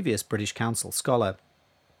 the previous British Council scholar,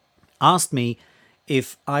 asked me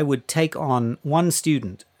if I would take on one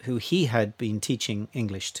student who he had been teaching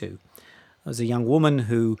English to. There was a young woman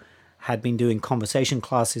who had been doing conversation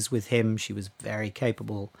classes with him. She was very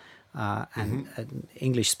capable and an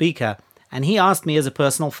English speaker. And he asked me as a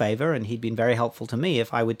personal favor, and he'd been very helpful to me,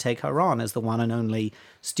 if I would take her on as the one and only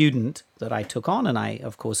student that I took on. And I,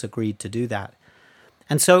 of course, agreed to do that.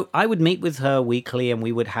 And so I would meet with her weekly, and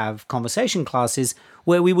we would have conversation classes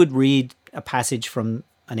where we would read a passage from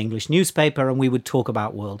an English newspaper, and we would talk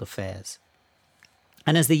about world affairs.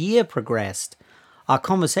 And as the year progressed, our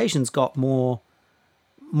conversations got more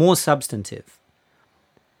substantive.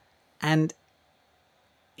 And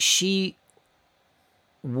she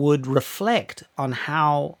would reflect on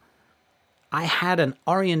how I had an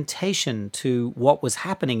orientation to what was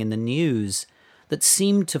happening in the news that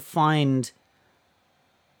seemed to find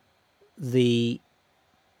the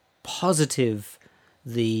positive,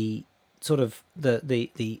 the sort of the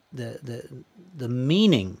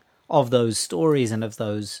meaning of those stories and of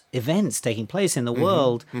those events taking place in the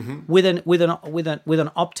world with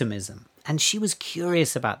an optimism. And she was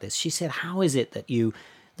curious about this. She said, "How is it that you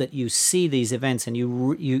see these events and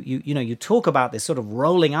you talk about this sort of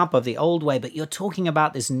rolling up of the old way, but you're talking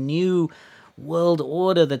about this new world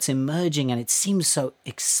order that's emerging, and it seems so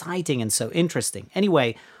exciting and so interesting."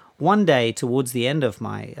 Anyway, one day towards the end of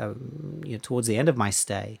my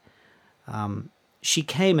stay, she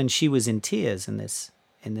came and she was in tears in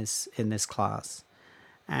this class,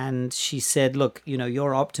 and she said, "Look,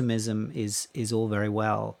 your optimism is all very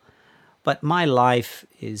well, but my life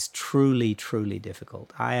is truly, truly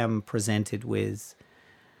difficult. I am presented with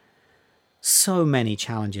so many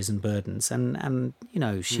challenges and burdens, and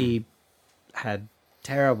she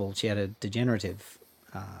she had a degenerative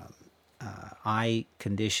eye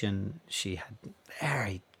condition. She had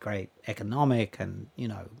very great economic and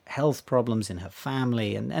health problems in her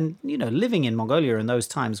family, and living in Mongolia in those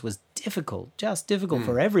times was difficult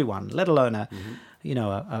for everyone, let alone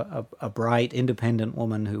a bright independent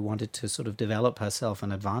woman who wanted to sort of develop herself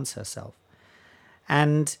and advance herself.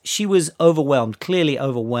 And she was clearly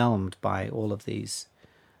overwhelmed by all of these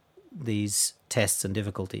tests and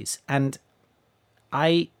difficulties. And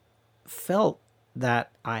I felt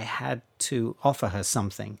that I had to offer her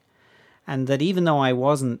something, and that even though I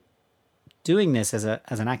wasn't doing this as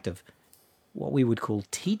an act of what we would call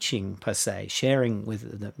teaching per se, sharing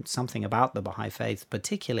with something about the Baha'i faith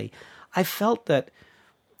particularly, I felt that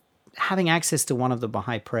having access to one of the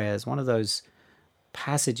Baha'i prayers, one of those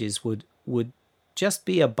passages would just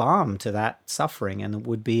be a balm to that suffering, and it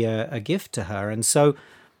would be a gift to her. And so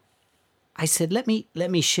I said, let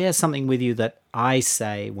me share something with you that I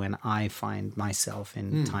say when I find myself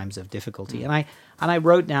in times of difficulty. And I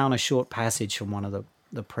wrote down a short passage from one of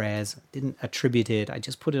the prayers. Didn't attribute it. I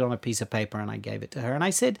just put it on a piece of paper and I gave it to her. And I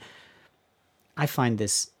said, I find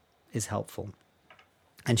this is helpful.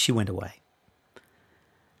 And she went away.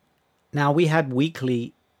 Now, we had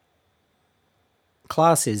weekly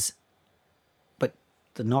classes, but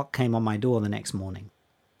the knock came on my door the next morning.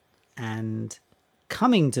 And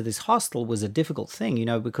coming to this hostel was a difficult thing,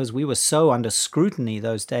 because we were so under scrutiny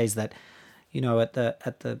those days that, at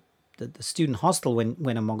the student hostel,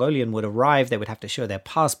 when a Mongolian would arrive, they would have to show their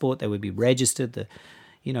passport, they would be registered, the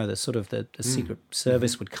secret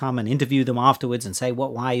service would come and interview them afterwards and say,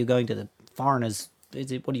 why are you going to the foreigners?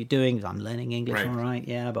 What are you doing? I'm learning English, right. All right,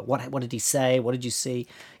 yeah, but what did he say? What did you see?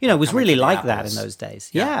 It was really like that in those days.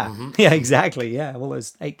 Yeah, yeah, exactly, yeah, all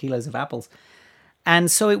those 8 kilos of apples.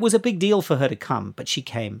 And so it was a big deal for her to come, but she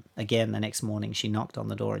came again the next morning. She knocked on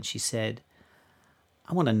the door and she said,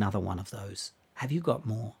 I want another one of those. Have you got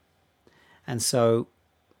more? And so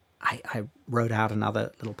I wrote out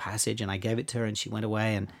another little passage and I gave it to her, and she went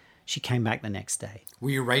away, and she came back the next day.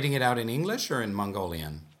 Were you writing it out in English or in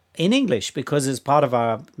Mongolian? In English, because as part of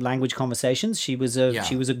our language conversations, she was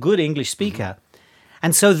a good English speaker.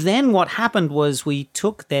 And so then what happened was we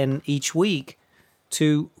took then each week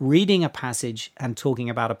to reading a passage and talking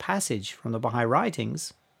about a passage from the Baha'i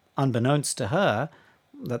writings, unbeknownst to her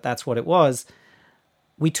that that's what it was.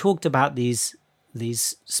 We talked about these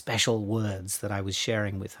special words that I was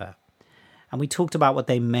sharing with her. And we talked about what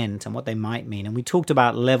they meant and what they might mean. And we talked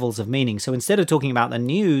about levels of meaning. So instead of talking about the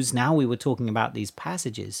news, now we were talking about these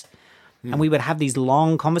passages. And we would have these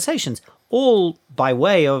long conversations, all by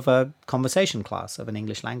way of a conversation class, of an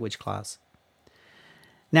English language class.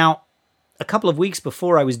 Now, a couple of weeks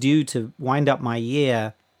before I was due to wind up my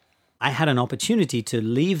year, I had an opportunity to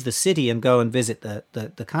leave the city and go and visit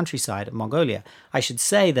the countryside of Mongolia. I should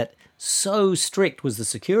say that so strict was the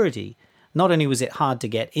security. Not only was it hard to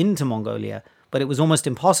get into Mongolia, but it was almost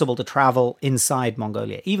impossible to travel inside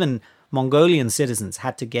Mongolia. Even Mongolian citizens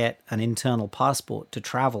had to get an internal passport to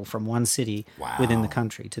travel from one city within the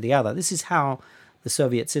country to the other. This is how the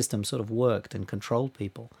Soviet system sort of worked and controlled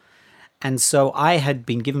people. And so I had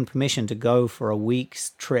been given permission to go for a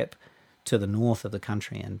week's trip to the north of the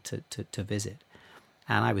country and to visit.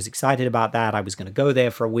 And I was excited about that. I was going to go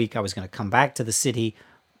there for a week. I was going to come back to the city,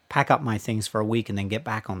 pack up my things for a week, and then get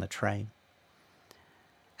back on the train.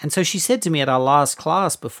 And so she said to me at our last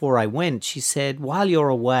class before I went, she said, while you're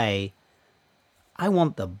away, I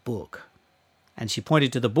want the book. And she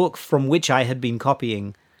pointed to the book from which I had been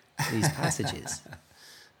copying these passages.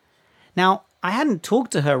 Now, I hadn't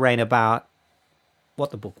talked to her, Rain, about what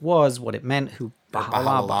the book was, what it meant, who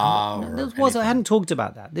Baha'u'llah was. I hadn't talked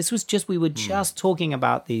about that. This was just, we were just talking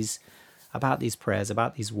about these prayers,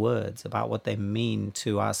 about these words, about what they mean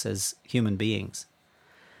to us as human beings.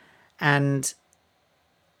 And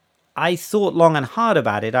I thought long and hard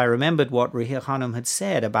about it. I remembered what Ruhia Khanum had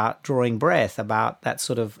said about drawing breath, about that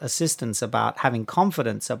sort of assistance, about having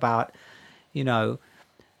confidence, about,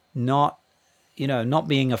 not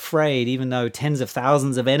being afraid, even though tens of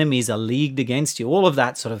thousands of enemies are leagued against you. All of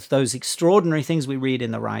that sort of, those extraordinary things we read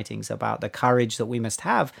in the writings about the courage that we must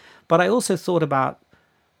have. But I also thought about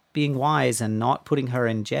being wise and not putting her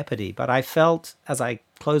in jeopardy. But I felt, as I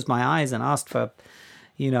closed my eyes and asked for,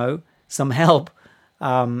 some help,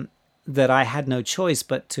 that I had no choice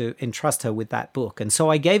but to entrust her with that book. And so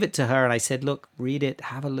I gave it to her and I said, look, read it,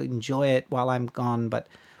 have a look, enjoy it while I'm gone, but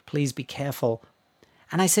please be careful.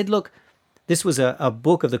 And I said, look, this was a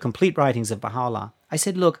book of the complete writings of Baha'u'llah. I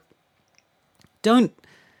said, look, don't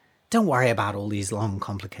worry about all these long,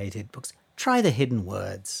 complicated books. Try the hidden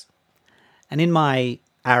words. And in my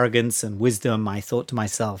arrogance and wisdom, I thought to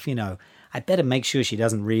myself, I'd better make sure she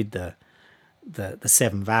doesn't read the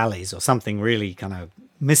Seven Valleys or something really kind of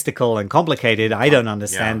mystical and complicated. I don't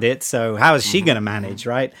understand it. So how is she going to manage,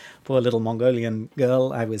 right? Poor little Mongolian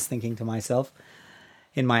girl, I was thinking to myself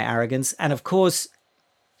in my arrogance. And of course,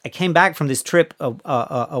 I came back from this trip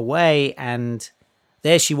away, and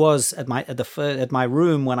there she was at my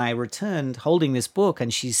room when I returned, holding this book,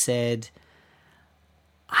 and she said,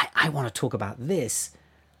 I want to talk about this.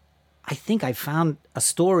 I think I found a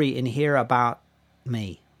story in here about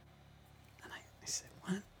me. And I said,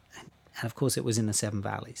 what? And of course it was in the Seven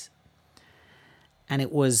Valleys. And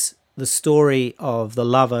it was the story of the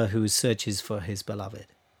lover who searches for his beloved.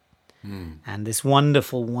 And this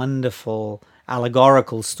wonderful, wonderful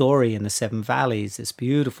allegorical story in the Seven Valleys, this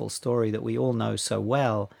beautiful story that we all know so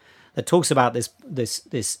well, that talks about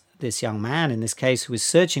this young man, in this case, who is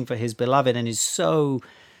searching for his beloved and is so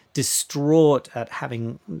distraught at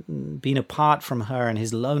having been apart from her and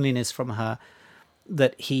his loneliness from her,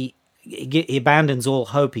 that he abandons all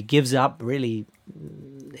hope. He gives up really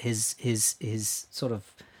his sort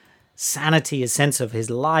of sanity, his sense of his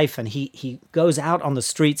life, and he goes out on the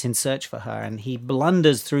streets in search for her, and he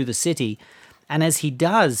blunders through the city. And as he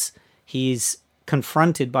does, he's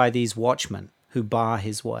confronted by these watchmen who bar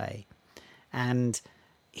his way. And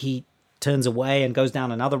he turns away and goes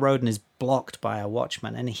down another road and is blocked by a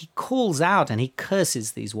watchman. And he calls out and he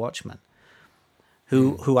curses these watchmen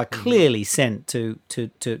who are clearly sent to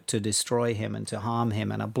destroy him and to harm him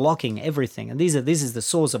and are blocking everything. And this is the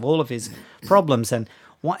source of all of his problems. And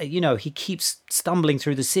he keeps stumbling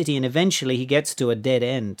through the city, and eventually he gets to a dead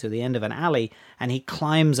end, to the end of an alley, and he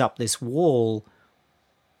climbs up this wall,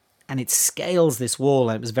 and it scales this wall,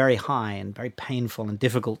 and it was very high and very painful and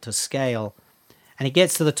difficult to scale. And he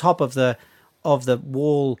gets to the top of the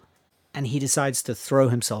wall, and he decides to throw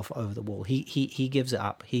himself over the wall. He gives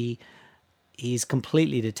up. He's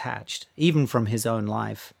completely detached, even from his own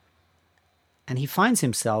life. And he finds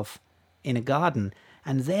himself in a garden,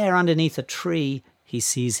 and there underneath a tree, he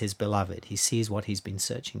sees his beloved. He sees what he's been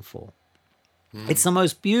searching for. It's the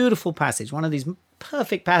most beautiful passage, one of these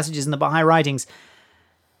perfect passages in the Baha'i writings.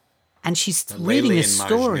 And she's reading this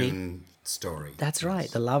story. That's right.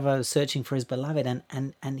 The lover searching for his beloved.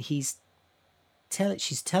 And she's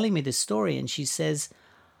telling me this story, and she says,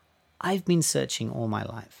 I've been searching all my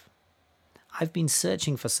life. I've been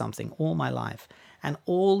searching for something all my life. And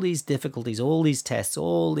all these difficulties, all these tests,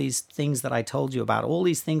 all these things that I told you about, all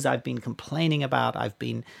these things I've been complaining about, I've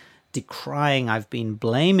been decrying, I've been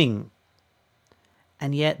blaming.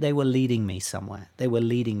 And yet they were leading me somewhere. They were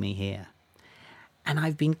leading me here. And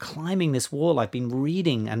I've been climbing this wall. I've been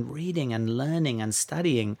reading and learning and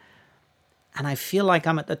studying. And I feel like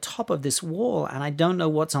I'm at the top of this wall and I don't know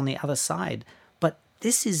what's on the other side. But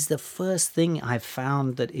this is the first thing I've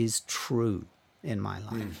found that is true in my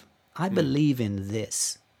life. I believe in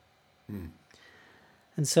this. And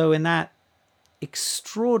so in that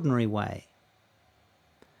extraordinary way,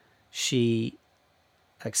 she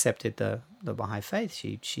accepted the Baha'i faith.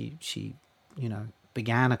 She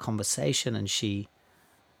began a conversation, and she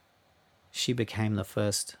became the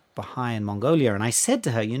first Baha'i in Mongolia. And I said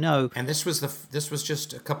to her, And this was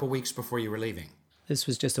just a couple weeks before you were leaving. This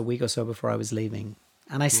was just a week or so before I was leaving.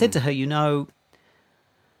 And I said to her,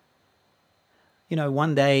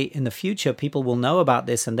 one day in the future, people will know about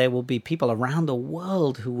this, and there will be people around the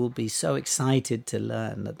world who will be so excited to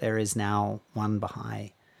learn that there is now one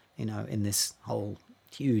Baha'i, in this whole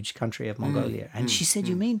huge country of Mongolia. And she said,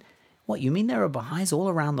 You mean there are Baha'is all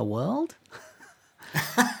around the world?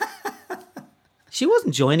 She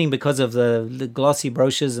wasn't joining because of the glossy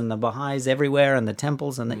brochures and the Baha'is everywhere and the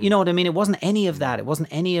temples and you know what I mean? It wasn't any of that. It wasn't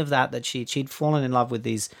any of that she'd fallen in love with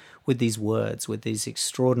these words, with these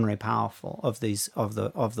extraordinary powerful of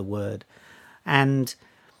the word. And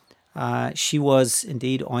she was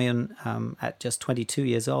indeed, Oyun, at just 22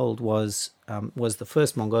 years old, was the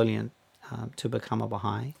first Mongolian to become a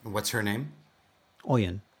Baha'i. What's her name?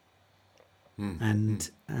 Oyun.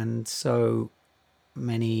 And so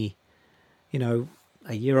many,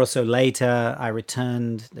 a year or so later, I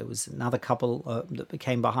returned. There was another couple that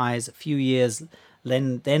became Baha'is. A few years,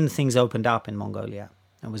 then things opened up in Mongolia.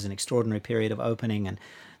 It was an extraordinary period of opening, and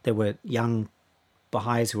there were young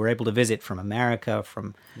Baha'is who were able to visit from America,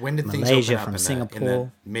 from When did things Malaysia, open up from in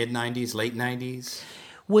Singapore. the mid 90s, late 90s?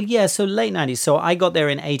 Well, yeah, so late 90s. So I got there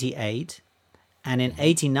in 88. And in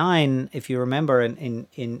 89, if you remember, in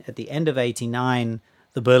at the end of 89,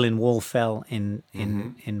 the Berlin Wall fell in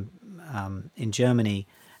Germany.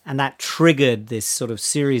 And that triggered this sort of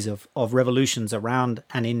series of revolutions around.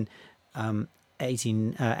 And in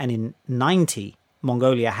 90,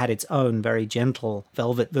 Mongolia had its own very gentle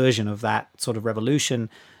velvet version of that sort of revolution.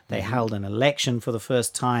 They held an election for the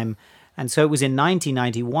first time. And so it was in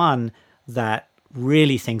 1991 that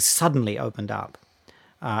really things suddenly opened up.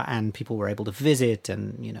 And people were able to visit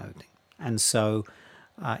and so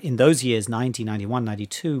in those years, 90, 91,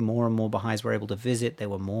 92, more and more Baha'is were able to visit. There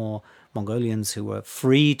were more Mongolians who were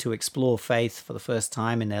free to explore faith for the first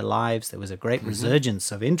time in their lives. There was a great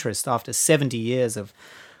resurgence of interest after 70 years of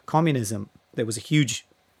communism. There was a huge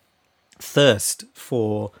thirst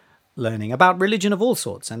for learning about religion of all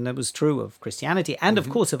sorts, and that was true of Christianity and, of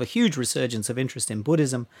course, of a huge resurgence of interest in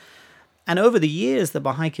Buddhism. And over the years, the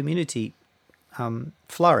Baha'i community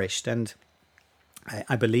flourished, and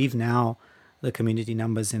I believe now the community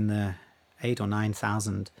numbers in the 8,000 or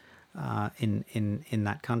 9,000 in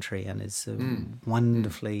that country, and is a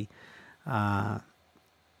wonderfully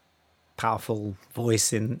powerful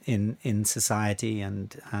voice in society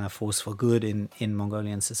and a force for good in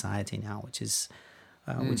Mongolian society now, which is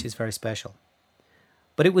very special.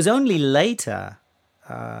 But it was only later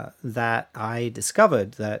that I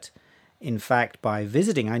discovered that, in fact, I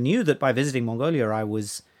knew that by visiting Mongolia,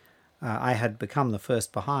 I had become the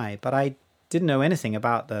first Baha'i, but I didn't know anything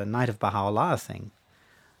about the Night of Baha'u'llah thing.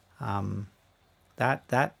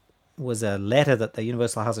 That was a letter that the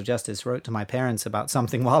Universal House of Justice wrote to my parents about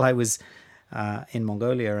something while I was in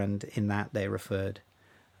Mongolia, and in that they referred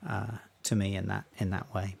to me in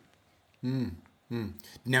that way.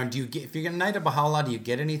 Now, if you get a Night of Baha'u'llah, do you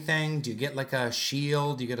get anything? Do you get like a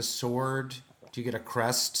shield? Do you get a sword? Do you get a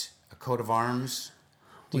crest? A coat of arms?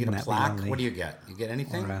 Do you get a plaque? What do you get? You get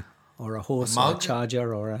anything? Or a horse, a or a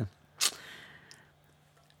charger,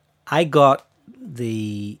 I got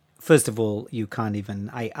first of all, you can't even,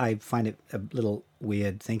 I find it a little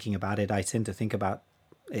weird thinking about it. I tend to think about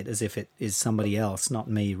it as if it is somebody else, not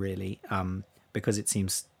me really, because it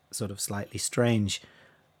seems sort of slightly strange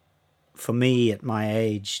for me at my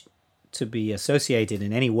age to be associated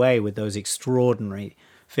in any way with those extraordinary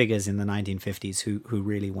figures in the 1950s who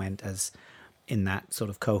really went as in that sort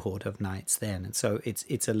of cohort of knights then, and so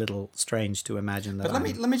it's a little strange to imagine that. But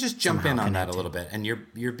let me just jump in on that a little bit, and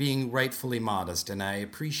you're being rightfully modest, and I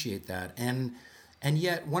appreciate that. And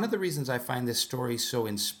yet, one of the reasons I find this story so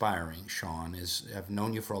inspiring, Sean, is I've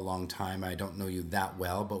known you for a long time. I don't know you that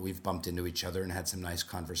well, but we've bumped into each other and had some nice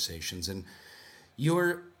conversations. And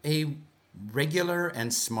you're a regular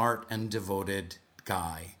and smart and devoted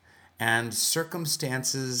guy, and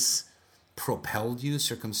circumstances propelled you,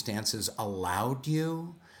 circumstances allowed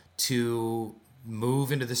you to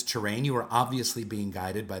move into this terrain. You were obviously being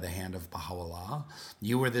guided by the hand of Baha'u'llah.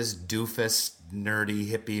 You were this doofus, nerdy,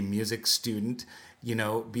 hippie music student,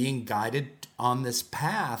 being guided on this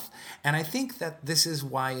path. And I think that this is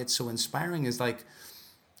why it's so inspiring, is like,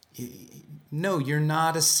 no, you're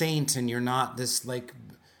not a saint, and you're not this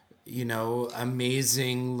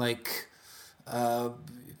amazing,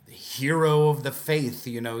 hero of the faith,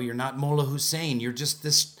 you're not Mullah Hussein. You're just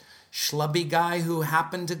this schlubby guy who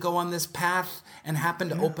happened to go on this path and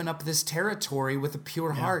happened to open up this territory with a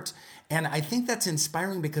pure heart. And I think that's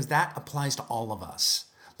inspiring because that applies to all of us.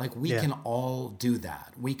 Like, we can all do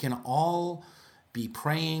that. We can all be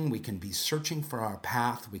praying. We can be searching for our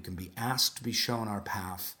path. We can be asked to be shown our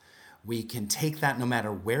path. We can take that no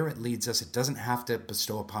matter where it leads us. It doesn't have to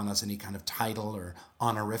bestow upon us any kind of title or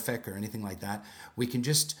honorific or anything like that. We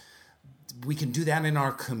can do that in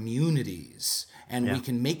our communities, and we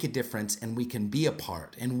can make a difference, and we can be a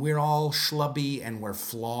part. And we're all schlubby, and we're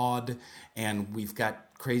flawed, and we've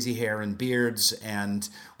got crazy hair and beards, and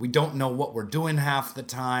we don't know what we're doing half the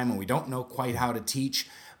time, and we don't know quite how to teach,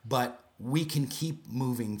 but we can keep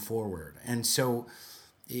moving forward. And so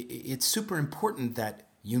it's super important that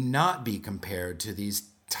you not be compared to these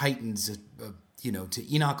titans, to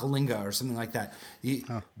Enoch Kalinga or something like that.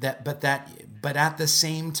 But at the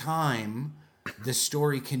same time, the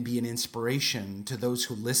story can be an inspiration to those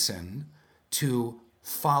who listen to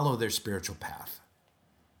follow their spiritual path.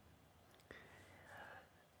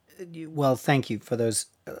 Well, thank you for those,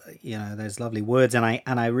 those lovely words, and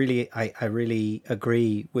I really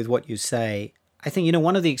agree with what you say. I think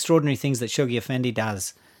one of the extraordinary things that Shoghi Effendi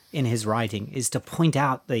does in his writing is to point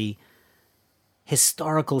out the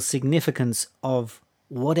historical significance of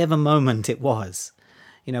whatever moment it was.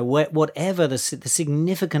 whatever the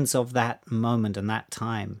significance of that moment and that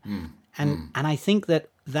time. And I think that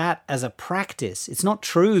as a practice, it's not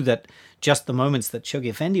true that just the moments that Shoghi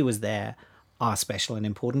Effendi was there are special and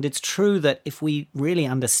important. It's true that if we really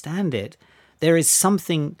understand it, there is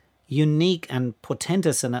something unique and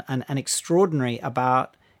portentous and extraordinary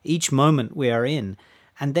about each moment we are in.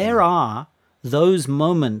 And there are those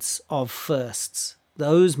moments of firsts,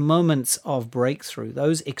 those moments of breakthrough,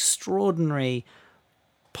 those extraordinary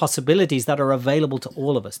possibilities that are available to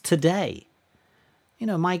all of us today.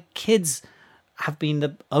 My kids have been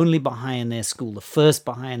the only Baha'i in their school, the first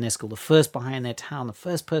Baha'i in their school, the first Baha'i in their town, the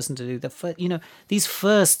first person to do the first. These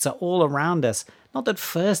firsts are all around us. Not that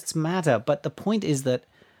firsts matter, but the point is that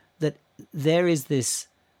there is this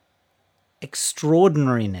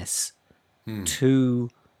extraordinariness to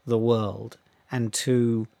the world and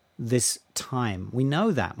to this time. We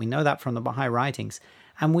know that. We know that from the Baha'i writings.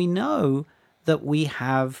 And we know that we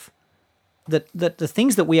have that the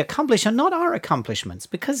things that we accomplish are not our accomplishments,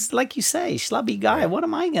 because, like you say, schlubby guy, what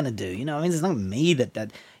am I going to do? It's not me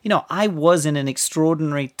that I was in an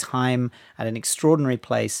extraordinary time at an extraordinary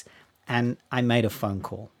place, and I made a phone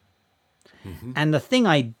call. And the thing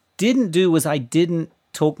I didn't do was I didn't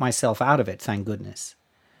talk myself out of it, thank goodness.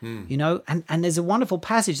 And there's a wonderful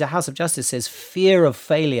passage, the House of Justice says, fear of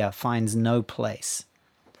failure finds no place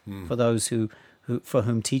for those for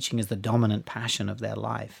whom teaching is the dominant passion of their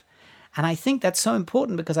life. And I think that's so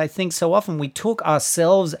important, because I think so often we talk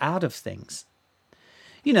ourselves out of things.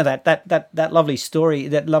 That lovely story,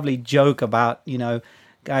 that lovely joke about,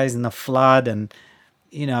 guys in the flood and,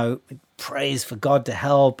 prays for God to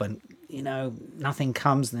help, and, nothing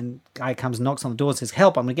comes. And then guy comes, knocks on the door and says,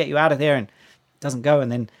 help, I'm going to get you out of there. And it doesn't go.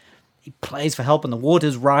 And then he prays for help and the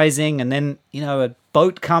water's rising. And then, a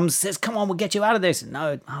boat comes, says, come on, we'll get you out of there. He says,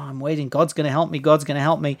 no, I'm waiting. God's going to help me. God's going to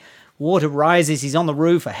help me. Water rises. He's on the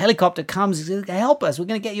roof. A helicopter comes. He says, help us. We're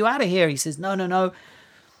going to get you out of here. He says, no.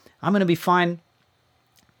 I'm going to be fine.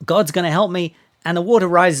 God's going to help me. And the water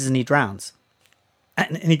rises and he drowns.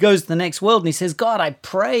 And he goes to the next world and he says, God, I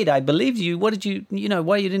prayed. I believed you. What did you,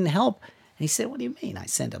 why you didn't help? And he said, what do you mean? I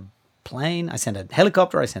sent a plane. I sent a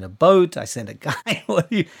helicopter. I sent a boat. I sent a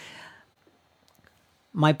guy.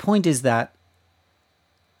 My point is that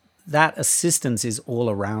assistance is all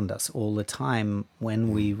around us all the time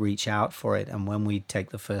when we reach out for it and when we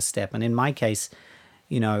take the first step. And in my case,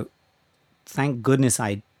 thank goodness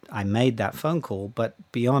I made that phone call. But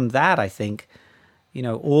beyond that, I think,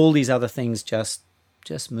 all these other things just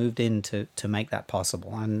moved in to make that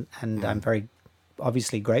possible. And I'm very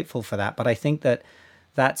obviously grateful for that. But I think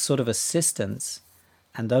that sort of assistance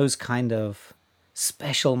and those kind of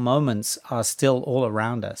special moments are still all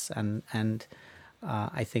around us. And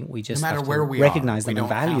I think we just have to recognize them and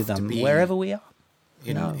value them wherever we are.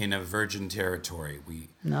 In a virgin territory.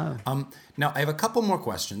 No. Now, I have a couple more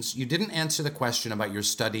questions. You didn't answer the question about your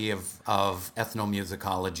study of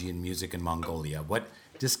ethnomusicology and music in Mongolia.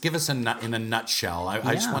 Just give us in a nutshell.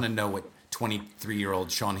 I just want to know what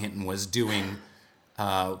 23-year-old Sean Hinton was doing.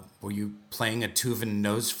 Were you playing a Tuvan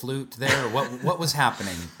nose flute there? What was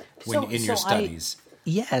happening in your studies?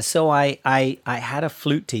 So I had a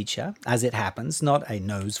flute teacher, as it happens, not a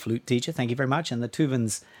nose flute teacher. Thank you very much. And the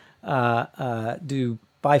Tuvans do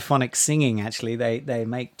biphonic singing. Actually, they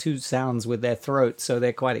make two sounds with their throat, so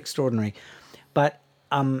they're quite extraordinary. But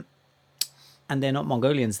and they're not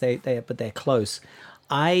Mongolians. But they're close.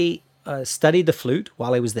 I studied the flute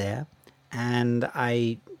while I was there, and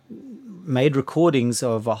I made recordings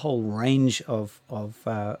of a whole range of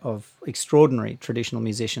extraordinary traditional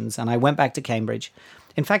musicians. And I went back to Cambridge.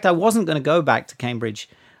 In fact, I wasn't going to go back to Cambridge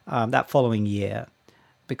that following year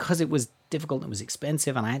because it was difficult, it was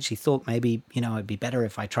expensive, and I actually thought maybe, it'd be better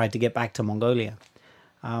if I tried to get back to Mongolia.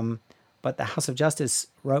 But the House of Justice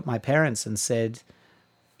wrote my parents and said,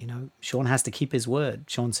 Sean has to keep his word.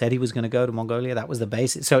 Sean said he was going to go to Mongolia. That was the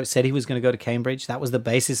basis. So it said he was going to go to Cambridge. That was the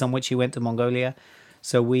basis on which he went to Mongolia.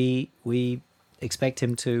 So we expect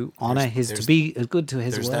him to honor to be good to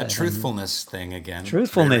his word. There's that truthfulness thing again.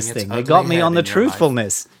 Truthfulness thing. They got me on the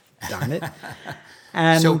truthfulness. Darn it.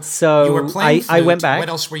 And so you were playing flute. I went back. What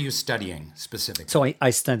else were you studying specifically? So I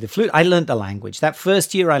studied the flute. I learned the language. That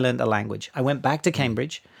first year I learned the language. I went back to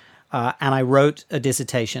Cambridge and I wrote a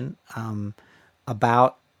dissertation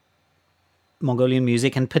about Mongolian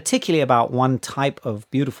music, and particularly about one type of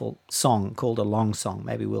beautiful song called a long song.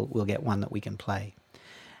 Maybe we'll get one that we can play.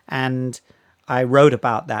 And I wrote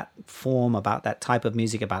about that form, about that type of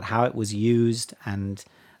music, about how it was used, and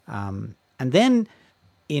then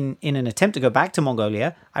in an attempt to go back to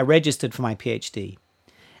Mongolia, I registered for my PhD.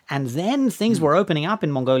 And then things were opening up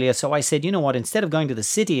in Mongolia, so I said, you know what, instead of going to the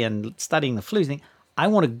city and studying the flute thing, I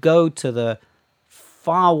want to go to the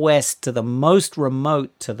far west, to the most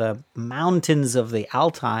remote, to the mountains of the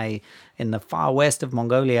Altai in the far west of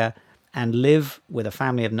Mongolia, and live with a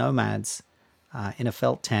family of nomads in a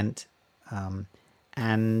felt tent,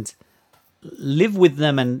 and live with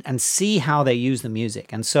them and see how they use the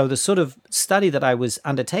music. And so the sort of study that I was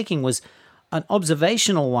undertaking was an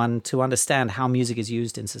observational one to understand how music is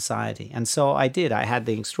used in society. And so I did. I had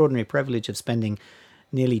the extraordinary privilege of spending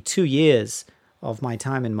nearly 2 years of my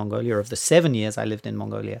time in Mongolia. Of the 7 years I lived in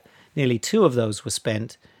Mongolia, nearly 2 of those were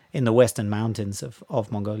spent in the western mountains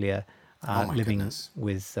of Mongolia, living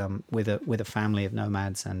with a family of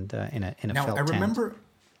nomads and in a now, felt tent.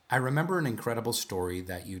 I remember an incredible story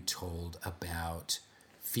that you told about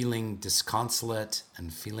feeling disconsolate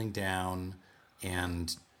and feeling down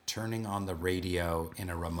and turning on the radio in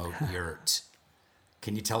a remote yurt.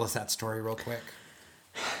 Can you tell us that story real quick?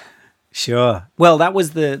 Sure. Well, that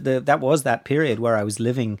was that period where I was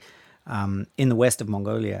living in the west of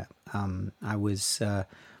Mongolia. I was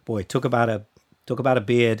took about a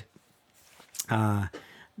beard.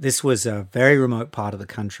 This was a very remote part of the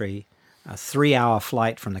country, a 3-hour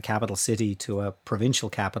flight from the capital city to a provincial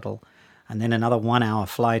capital, and then another 1-hour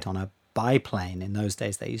flight on a biplane. In those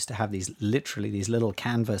days, they used to have these little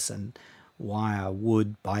canvas and wire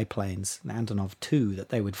wood biplanes, an Antonov 2, that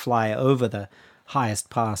they would fly over the highest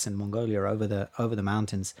pass in Mongolia, over the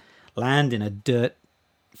mountains, land in a dirt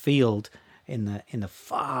field in the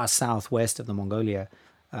far southwest of Mongolia,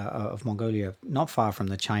 not far from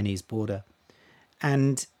the Chinese border,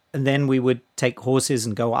 and then we would take horses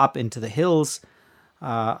and go up into the hills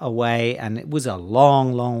away, and it was a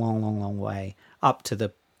long way up to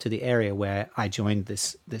the area where I joined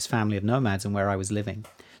this family of nomads and where I was living.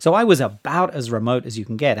 So I was about as remote as you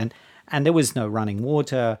can get, and there was no running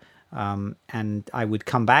water. And I would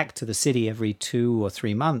come back to the city every 2 or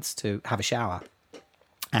 3 months to have a shower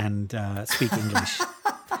and speak English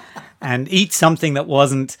and eat something that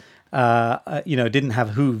wasn't, didn't have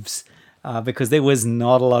hooves, because there was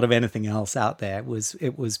not a lot of anything else out there.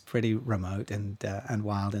 It was pretty remote and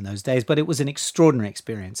wild in those days, but it was an extraordinary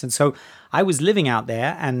experience. And so I was living out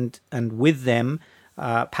there and with them,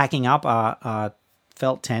 packing up our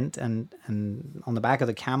felt tent and on the back of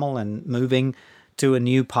the camel and moving to a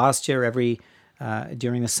new pasture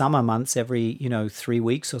during the summer months, every 3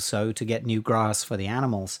 weeks or so, to get new grass for the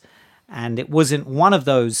animals. And it wasn't one of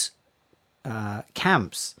those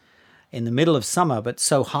camps in the middle of summer, but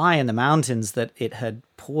so high in the mountains that it had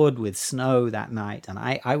poured with snow that night. And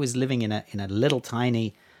I was living in a little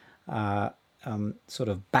tiny sort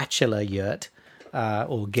of bachelor yurt,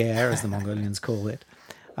 or ger as the Mongolians call it,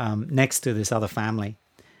 next to this other family.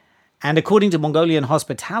 And according to Mongolian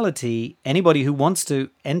hospitality, anybody who wants to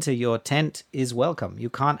enter your tent is welcome. You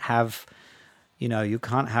can't have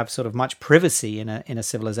sort of much privacy in a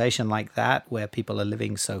civilization like that, where people are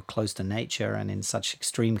living so close to nature and in such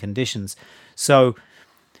extreme conditions. So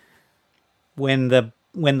when the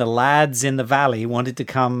lads in the valley wanted to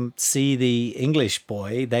come see the English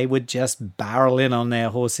boy, they would just barrel in on their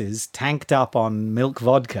horses, tanked up on milk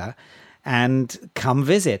vodka, and come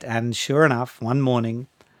visit. And sure enough, one morning,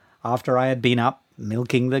 after I had been up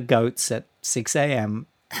milking the goats at 6 a.m.,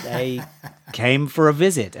 they came for a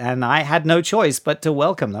visit, and I had no choice but to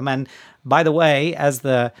welcome them. And by the way, as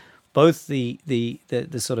the host of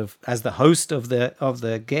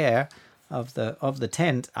the ger of the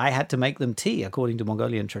tent, I had to make them tea according to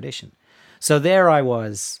Mongolian tradition. So there I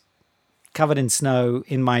was, covered in snow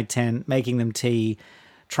in my tent, making them tea,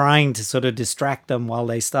 trying to sort of distract them while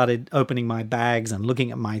they started opening my bags and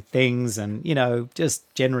looking at my things and, just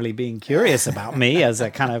generally being curious about me as a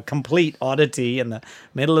kind of complete oddity in the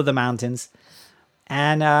middle of the mountains.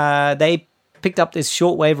 And they picked up this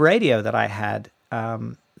shortwave radio that I had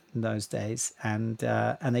in those days, and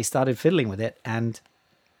they started fiddling with it. And,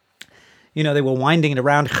 they were winding it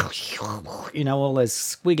around, all those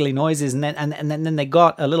squiggly noises. And then they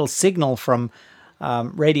got a little signal from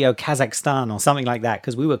Radio Kazakhstan or something like that,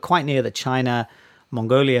 because we were quite near the China,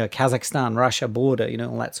 Mongolia, Kazakhstan, Russia border,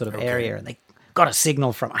 all that sort of area. And they got a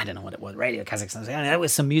signal from, I don't know what it was, Radio Kazakhstan. There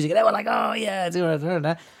was some music. They were like, oh, yeah. They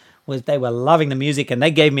were loving the music, and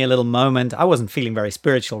they gave me a little moment. I wasn't feeling very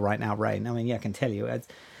spiritual right now, Ray. I mean, yeah, I can tell you. I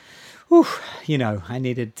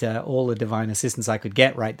needed all the divine assistance I could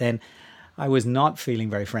get right then. I was not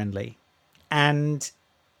feeling very friendly. And,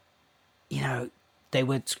 and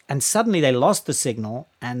suddenly they lost the signal,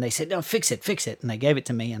 and they said, no, fix it. And they gave it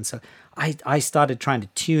to me. And so I started trying to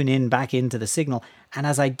tune in back into the signal. And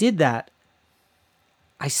as I did that,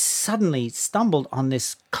 I suddenly stumbled on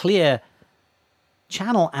this clear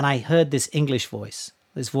channel, and I heard this English voice,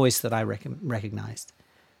 this voice that I recognized,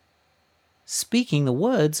 speaking the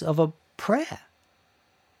words of a prayer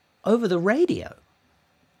over the radio.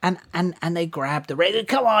 And they grabbed the radio.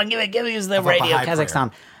 Come on, give us the radio, Kazakhstan.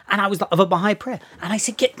 Prayer. And I was like, of a Baha'i prayer. And I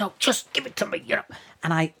said, just give it to me,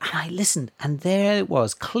 And I listened, and there it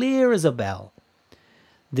was, clear as a bell.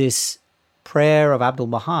 This prayer of Abdul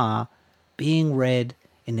Baha being read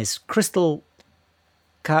in this crystal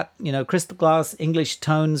cut, crystal glass English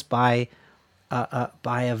tones by a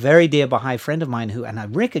very dear Baha'i friend of mine and I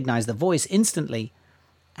recognized the voice instantly,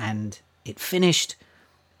 and it finished.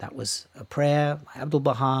 That was a prayer by Abdul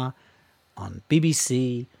Baha on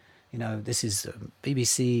BBC. This is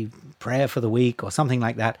BBC prayer for the week or something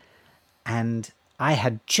like that. And I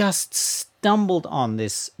had just stumbled on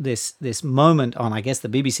this moment on, I guess, the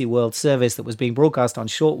BBC World Service that was being broadcast on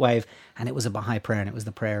shortwave, and it was a Baha'i prayer, and it was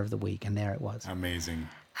the prayer of the week, and there it was. Amazing.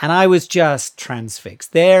 And I was just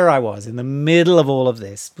transfixed. There I was in the middle of all of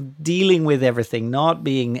this, dealing with everything, not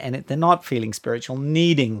feeling spiritual,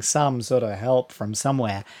 needing some sort of help from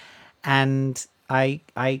somewhere. And I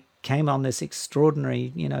came on this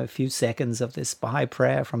extraordinary, few seconds of this Baha'i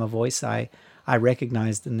prayer from a voice I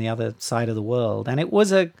recognized in the other side of the world. And it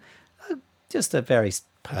was just a very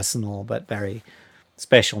personal but very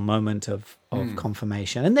special moment of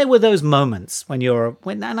confirmation. And there were those moments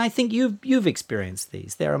and I think you've experienced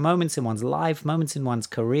these. There are moments in one's life, moments in one's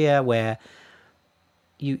career where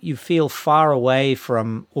you feel far away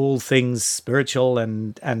from all things spiritual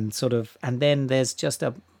and then there's just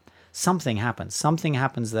something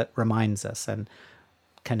happens that reminds us and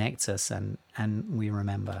connects us and we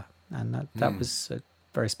remember. And that was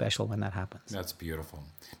very special when that happens. That's beautiful.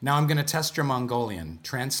 Now I'm going to test your Mongolian.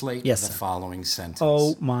 Translate the following sentence.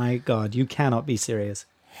 Oh my God, you cannot be serious.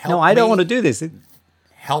 I don't want to do this.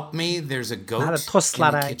 Help me, there's a goat in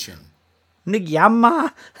the kitchen.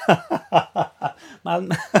 Nyama. I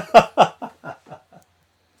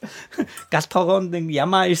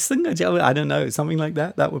don't know, something like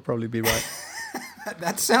that. That would probably be right.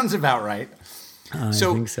 That sounds about right. I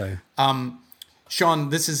think so. Sean,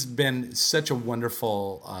 this has been such a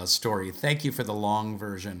wonderful story. Thank you for the long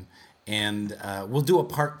version. And we'll do a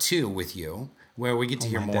part 2 with you where we get to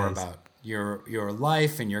hear more about your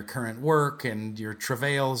life and your current work and your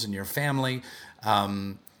travails and your family.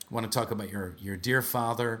 Want to talk about your dear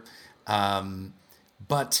father.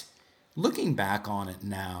 But looking back on it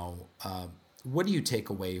now, what do you take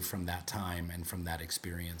away from that time and from that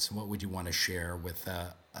experience? What would you want to share with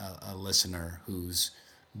a listener who's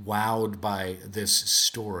wowed by this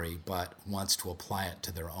story but wants to apply it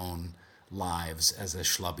to their own lives as a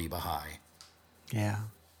Shalabi Baha'i? Yeah.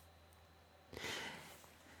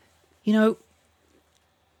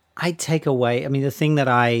 I take away, the thing that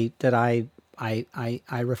I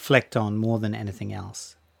reflect on more than anything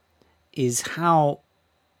else is how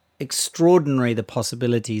extraordinary the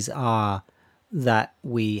possibilities are that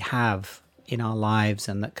we have in our lives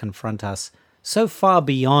and that confront us so far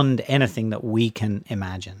beyond anything that we can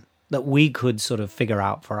imagine, that we could sort of figure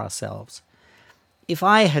out for ourselves. If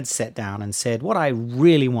I had sat down and said, what I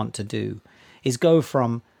really want to do is go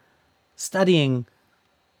from studying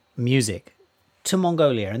music to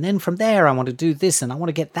Mongolia, and then from there I want to do this and I want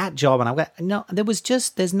to get that job, and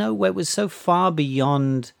there's no way, it was so far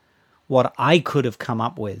beyond what I could have come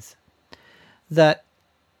up with that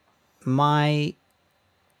the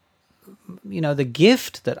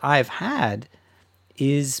gift that I've had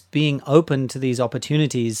is being open to these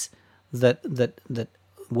opportunities that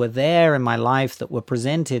were there in my life, that were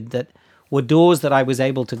presented, that were doors that I was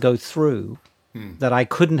able to go through that I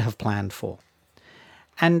couldn't have planned for.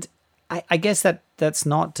 And I guess that's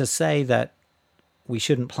not to say that we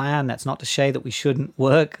shouldn't plan. That's not to say that we shouldn't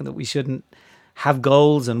work, that we shouldn't have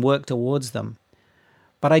goals and work towards them.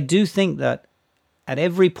 But I do think that at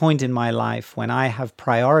every point in my life, when I have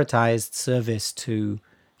prioritized service to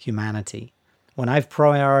humanity, when I've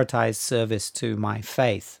prioritized service to my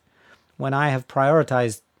faith, when I have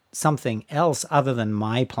prioritized something else other than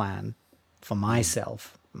my plan for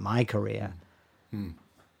myself, my career,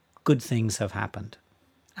 good things have happened.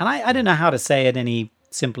 And I don't know how to say it any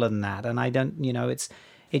simpler than that. And I don't,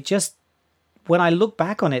 it just, when I look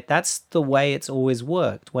back on it, that's the way it's always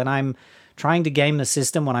worked. When I'm trying to game the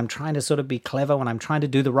system, when I'm trying to sort of be clever, when I'm trying to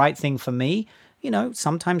do the right thing for me,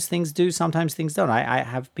 sometimes things do, sometimes things don't. I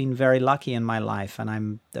have been very lucky in my life, and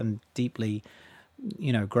I'm deeply,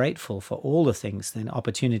 grateful for all the things and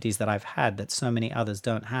opportunities that I've had that so many others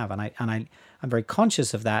don't have. And I'm very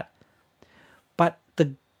conscious of that. But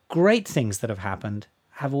the great things that have happened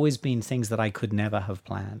have always been things that I could never have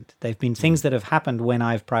planned. They've been things that have happened when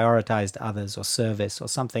I've prioritized others or service or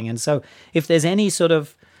something. And so if there's any sort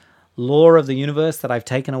of law of the universe that I've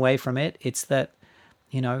taken away from it, it's that,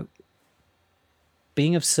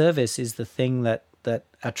 being of service is the thing that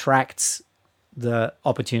attracts the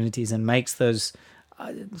opportunities and makes those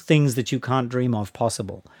things that you can't dream of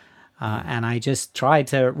possible. And I just try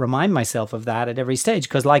to remind myself of that at every stage,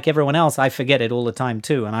 because like everyone else, I forget it all the time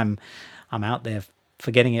too. And I'm out there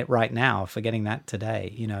forgetting it right now, forgetting that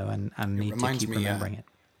today, and need to keep remembering it.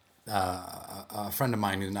 A friend of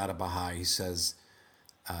mine who's not a Baha'i, he says,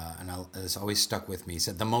 it's always stuck with me, he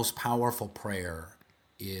said, the most powerful prayer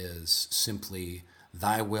is simply,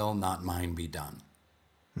 thy will, not mine, be done.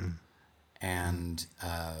 And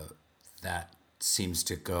that seems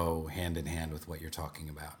to go hand in hand with what you're talking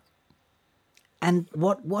about. And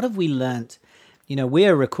what have we learnt?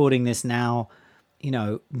 We're recording this now, in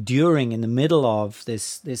the middle of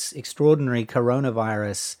this extraordinary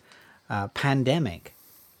coronavirus pandemic.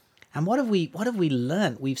 And what have we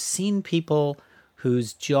learnt? We've seen people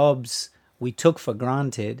whose jobs we took for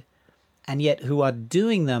granted, and yet who are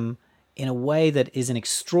doing them in a way that is an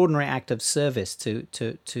extraordinary act of service to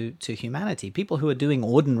humanity. People who are doing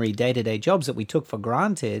ordinary day-to-day jobs that we took for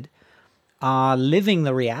granted are living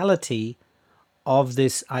the reality of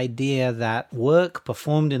this idea that work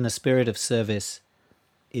performed in the spirit of service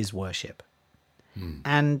is worship.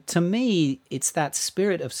 And to me, it's that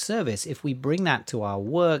spirit of service. If we bring that to our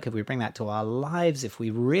work, if we bring that to our lives, if we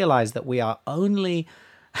realize that we are only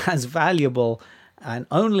as valuable and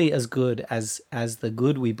only as good as the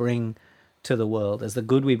good we bring to the world, as the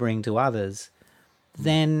good we bring to others,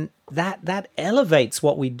 then that elevates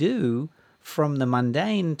what we do from the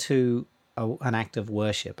mundane to an act of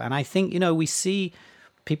worship. And I think, we see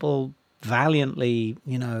people valiantly,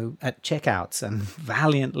 at checkouts, and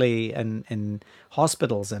valiantly in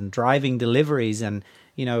hospitals, and driving deliveries. And,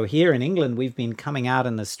 here in England, we've been coming out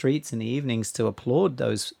in the streets in the evenings to applaud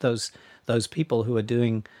those people who are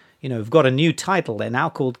doing, who've got a new title. They're now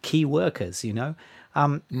called key workers,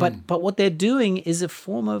 But what they're doing is a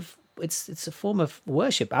form of, it's a form of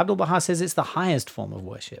worship. Abdu'l-Baha says it's the highest form of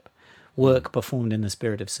worship, work performed in the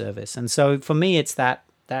spirit of service. And so for me, it's that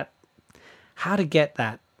how to get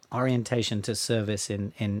that orientation to service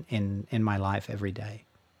in my life every day.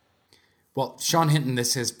 Well, Sean Hinton,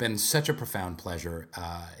 this has been such a profound pleasure.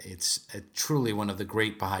 It's truly one of the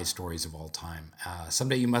great Baha'i stories of all time.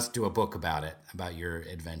 Someday you must do a book about it, about your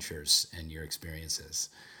adventures and your experiences.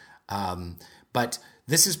 But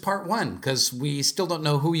this is part one, because we still don't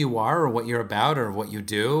know who you are or what you're about or what you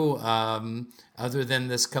do, other than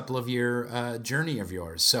this couple of year journey of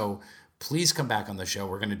yours. So please come back on the show.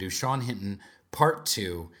 We're going to do Sean Hinton part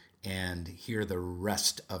 2 and hear the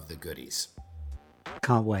rest of the goodies.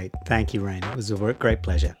 Can't wait. Thank you, Rain. It was a great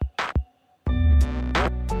pleasure.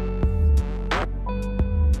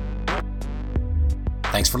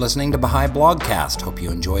 Thanks for listening to Baha'i Blogcast. Hope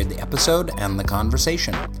you enjoyed the episode and the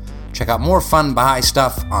conversation. Check out more fun Baha'i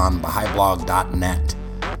stuff on Baha'iBlog.net.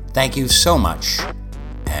 Thank you so much,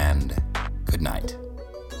 and good night.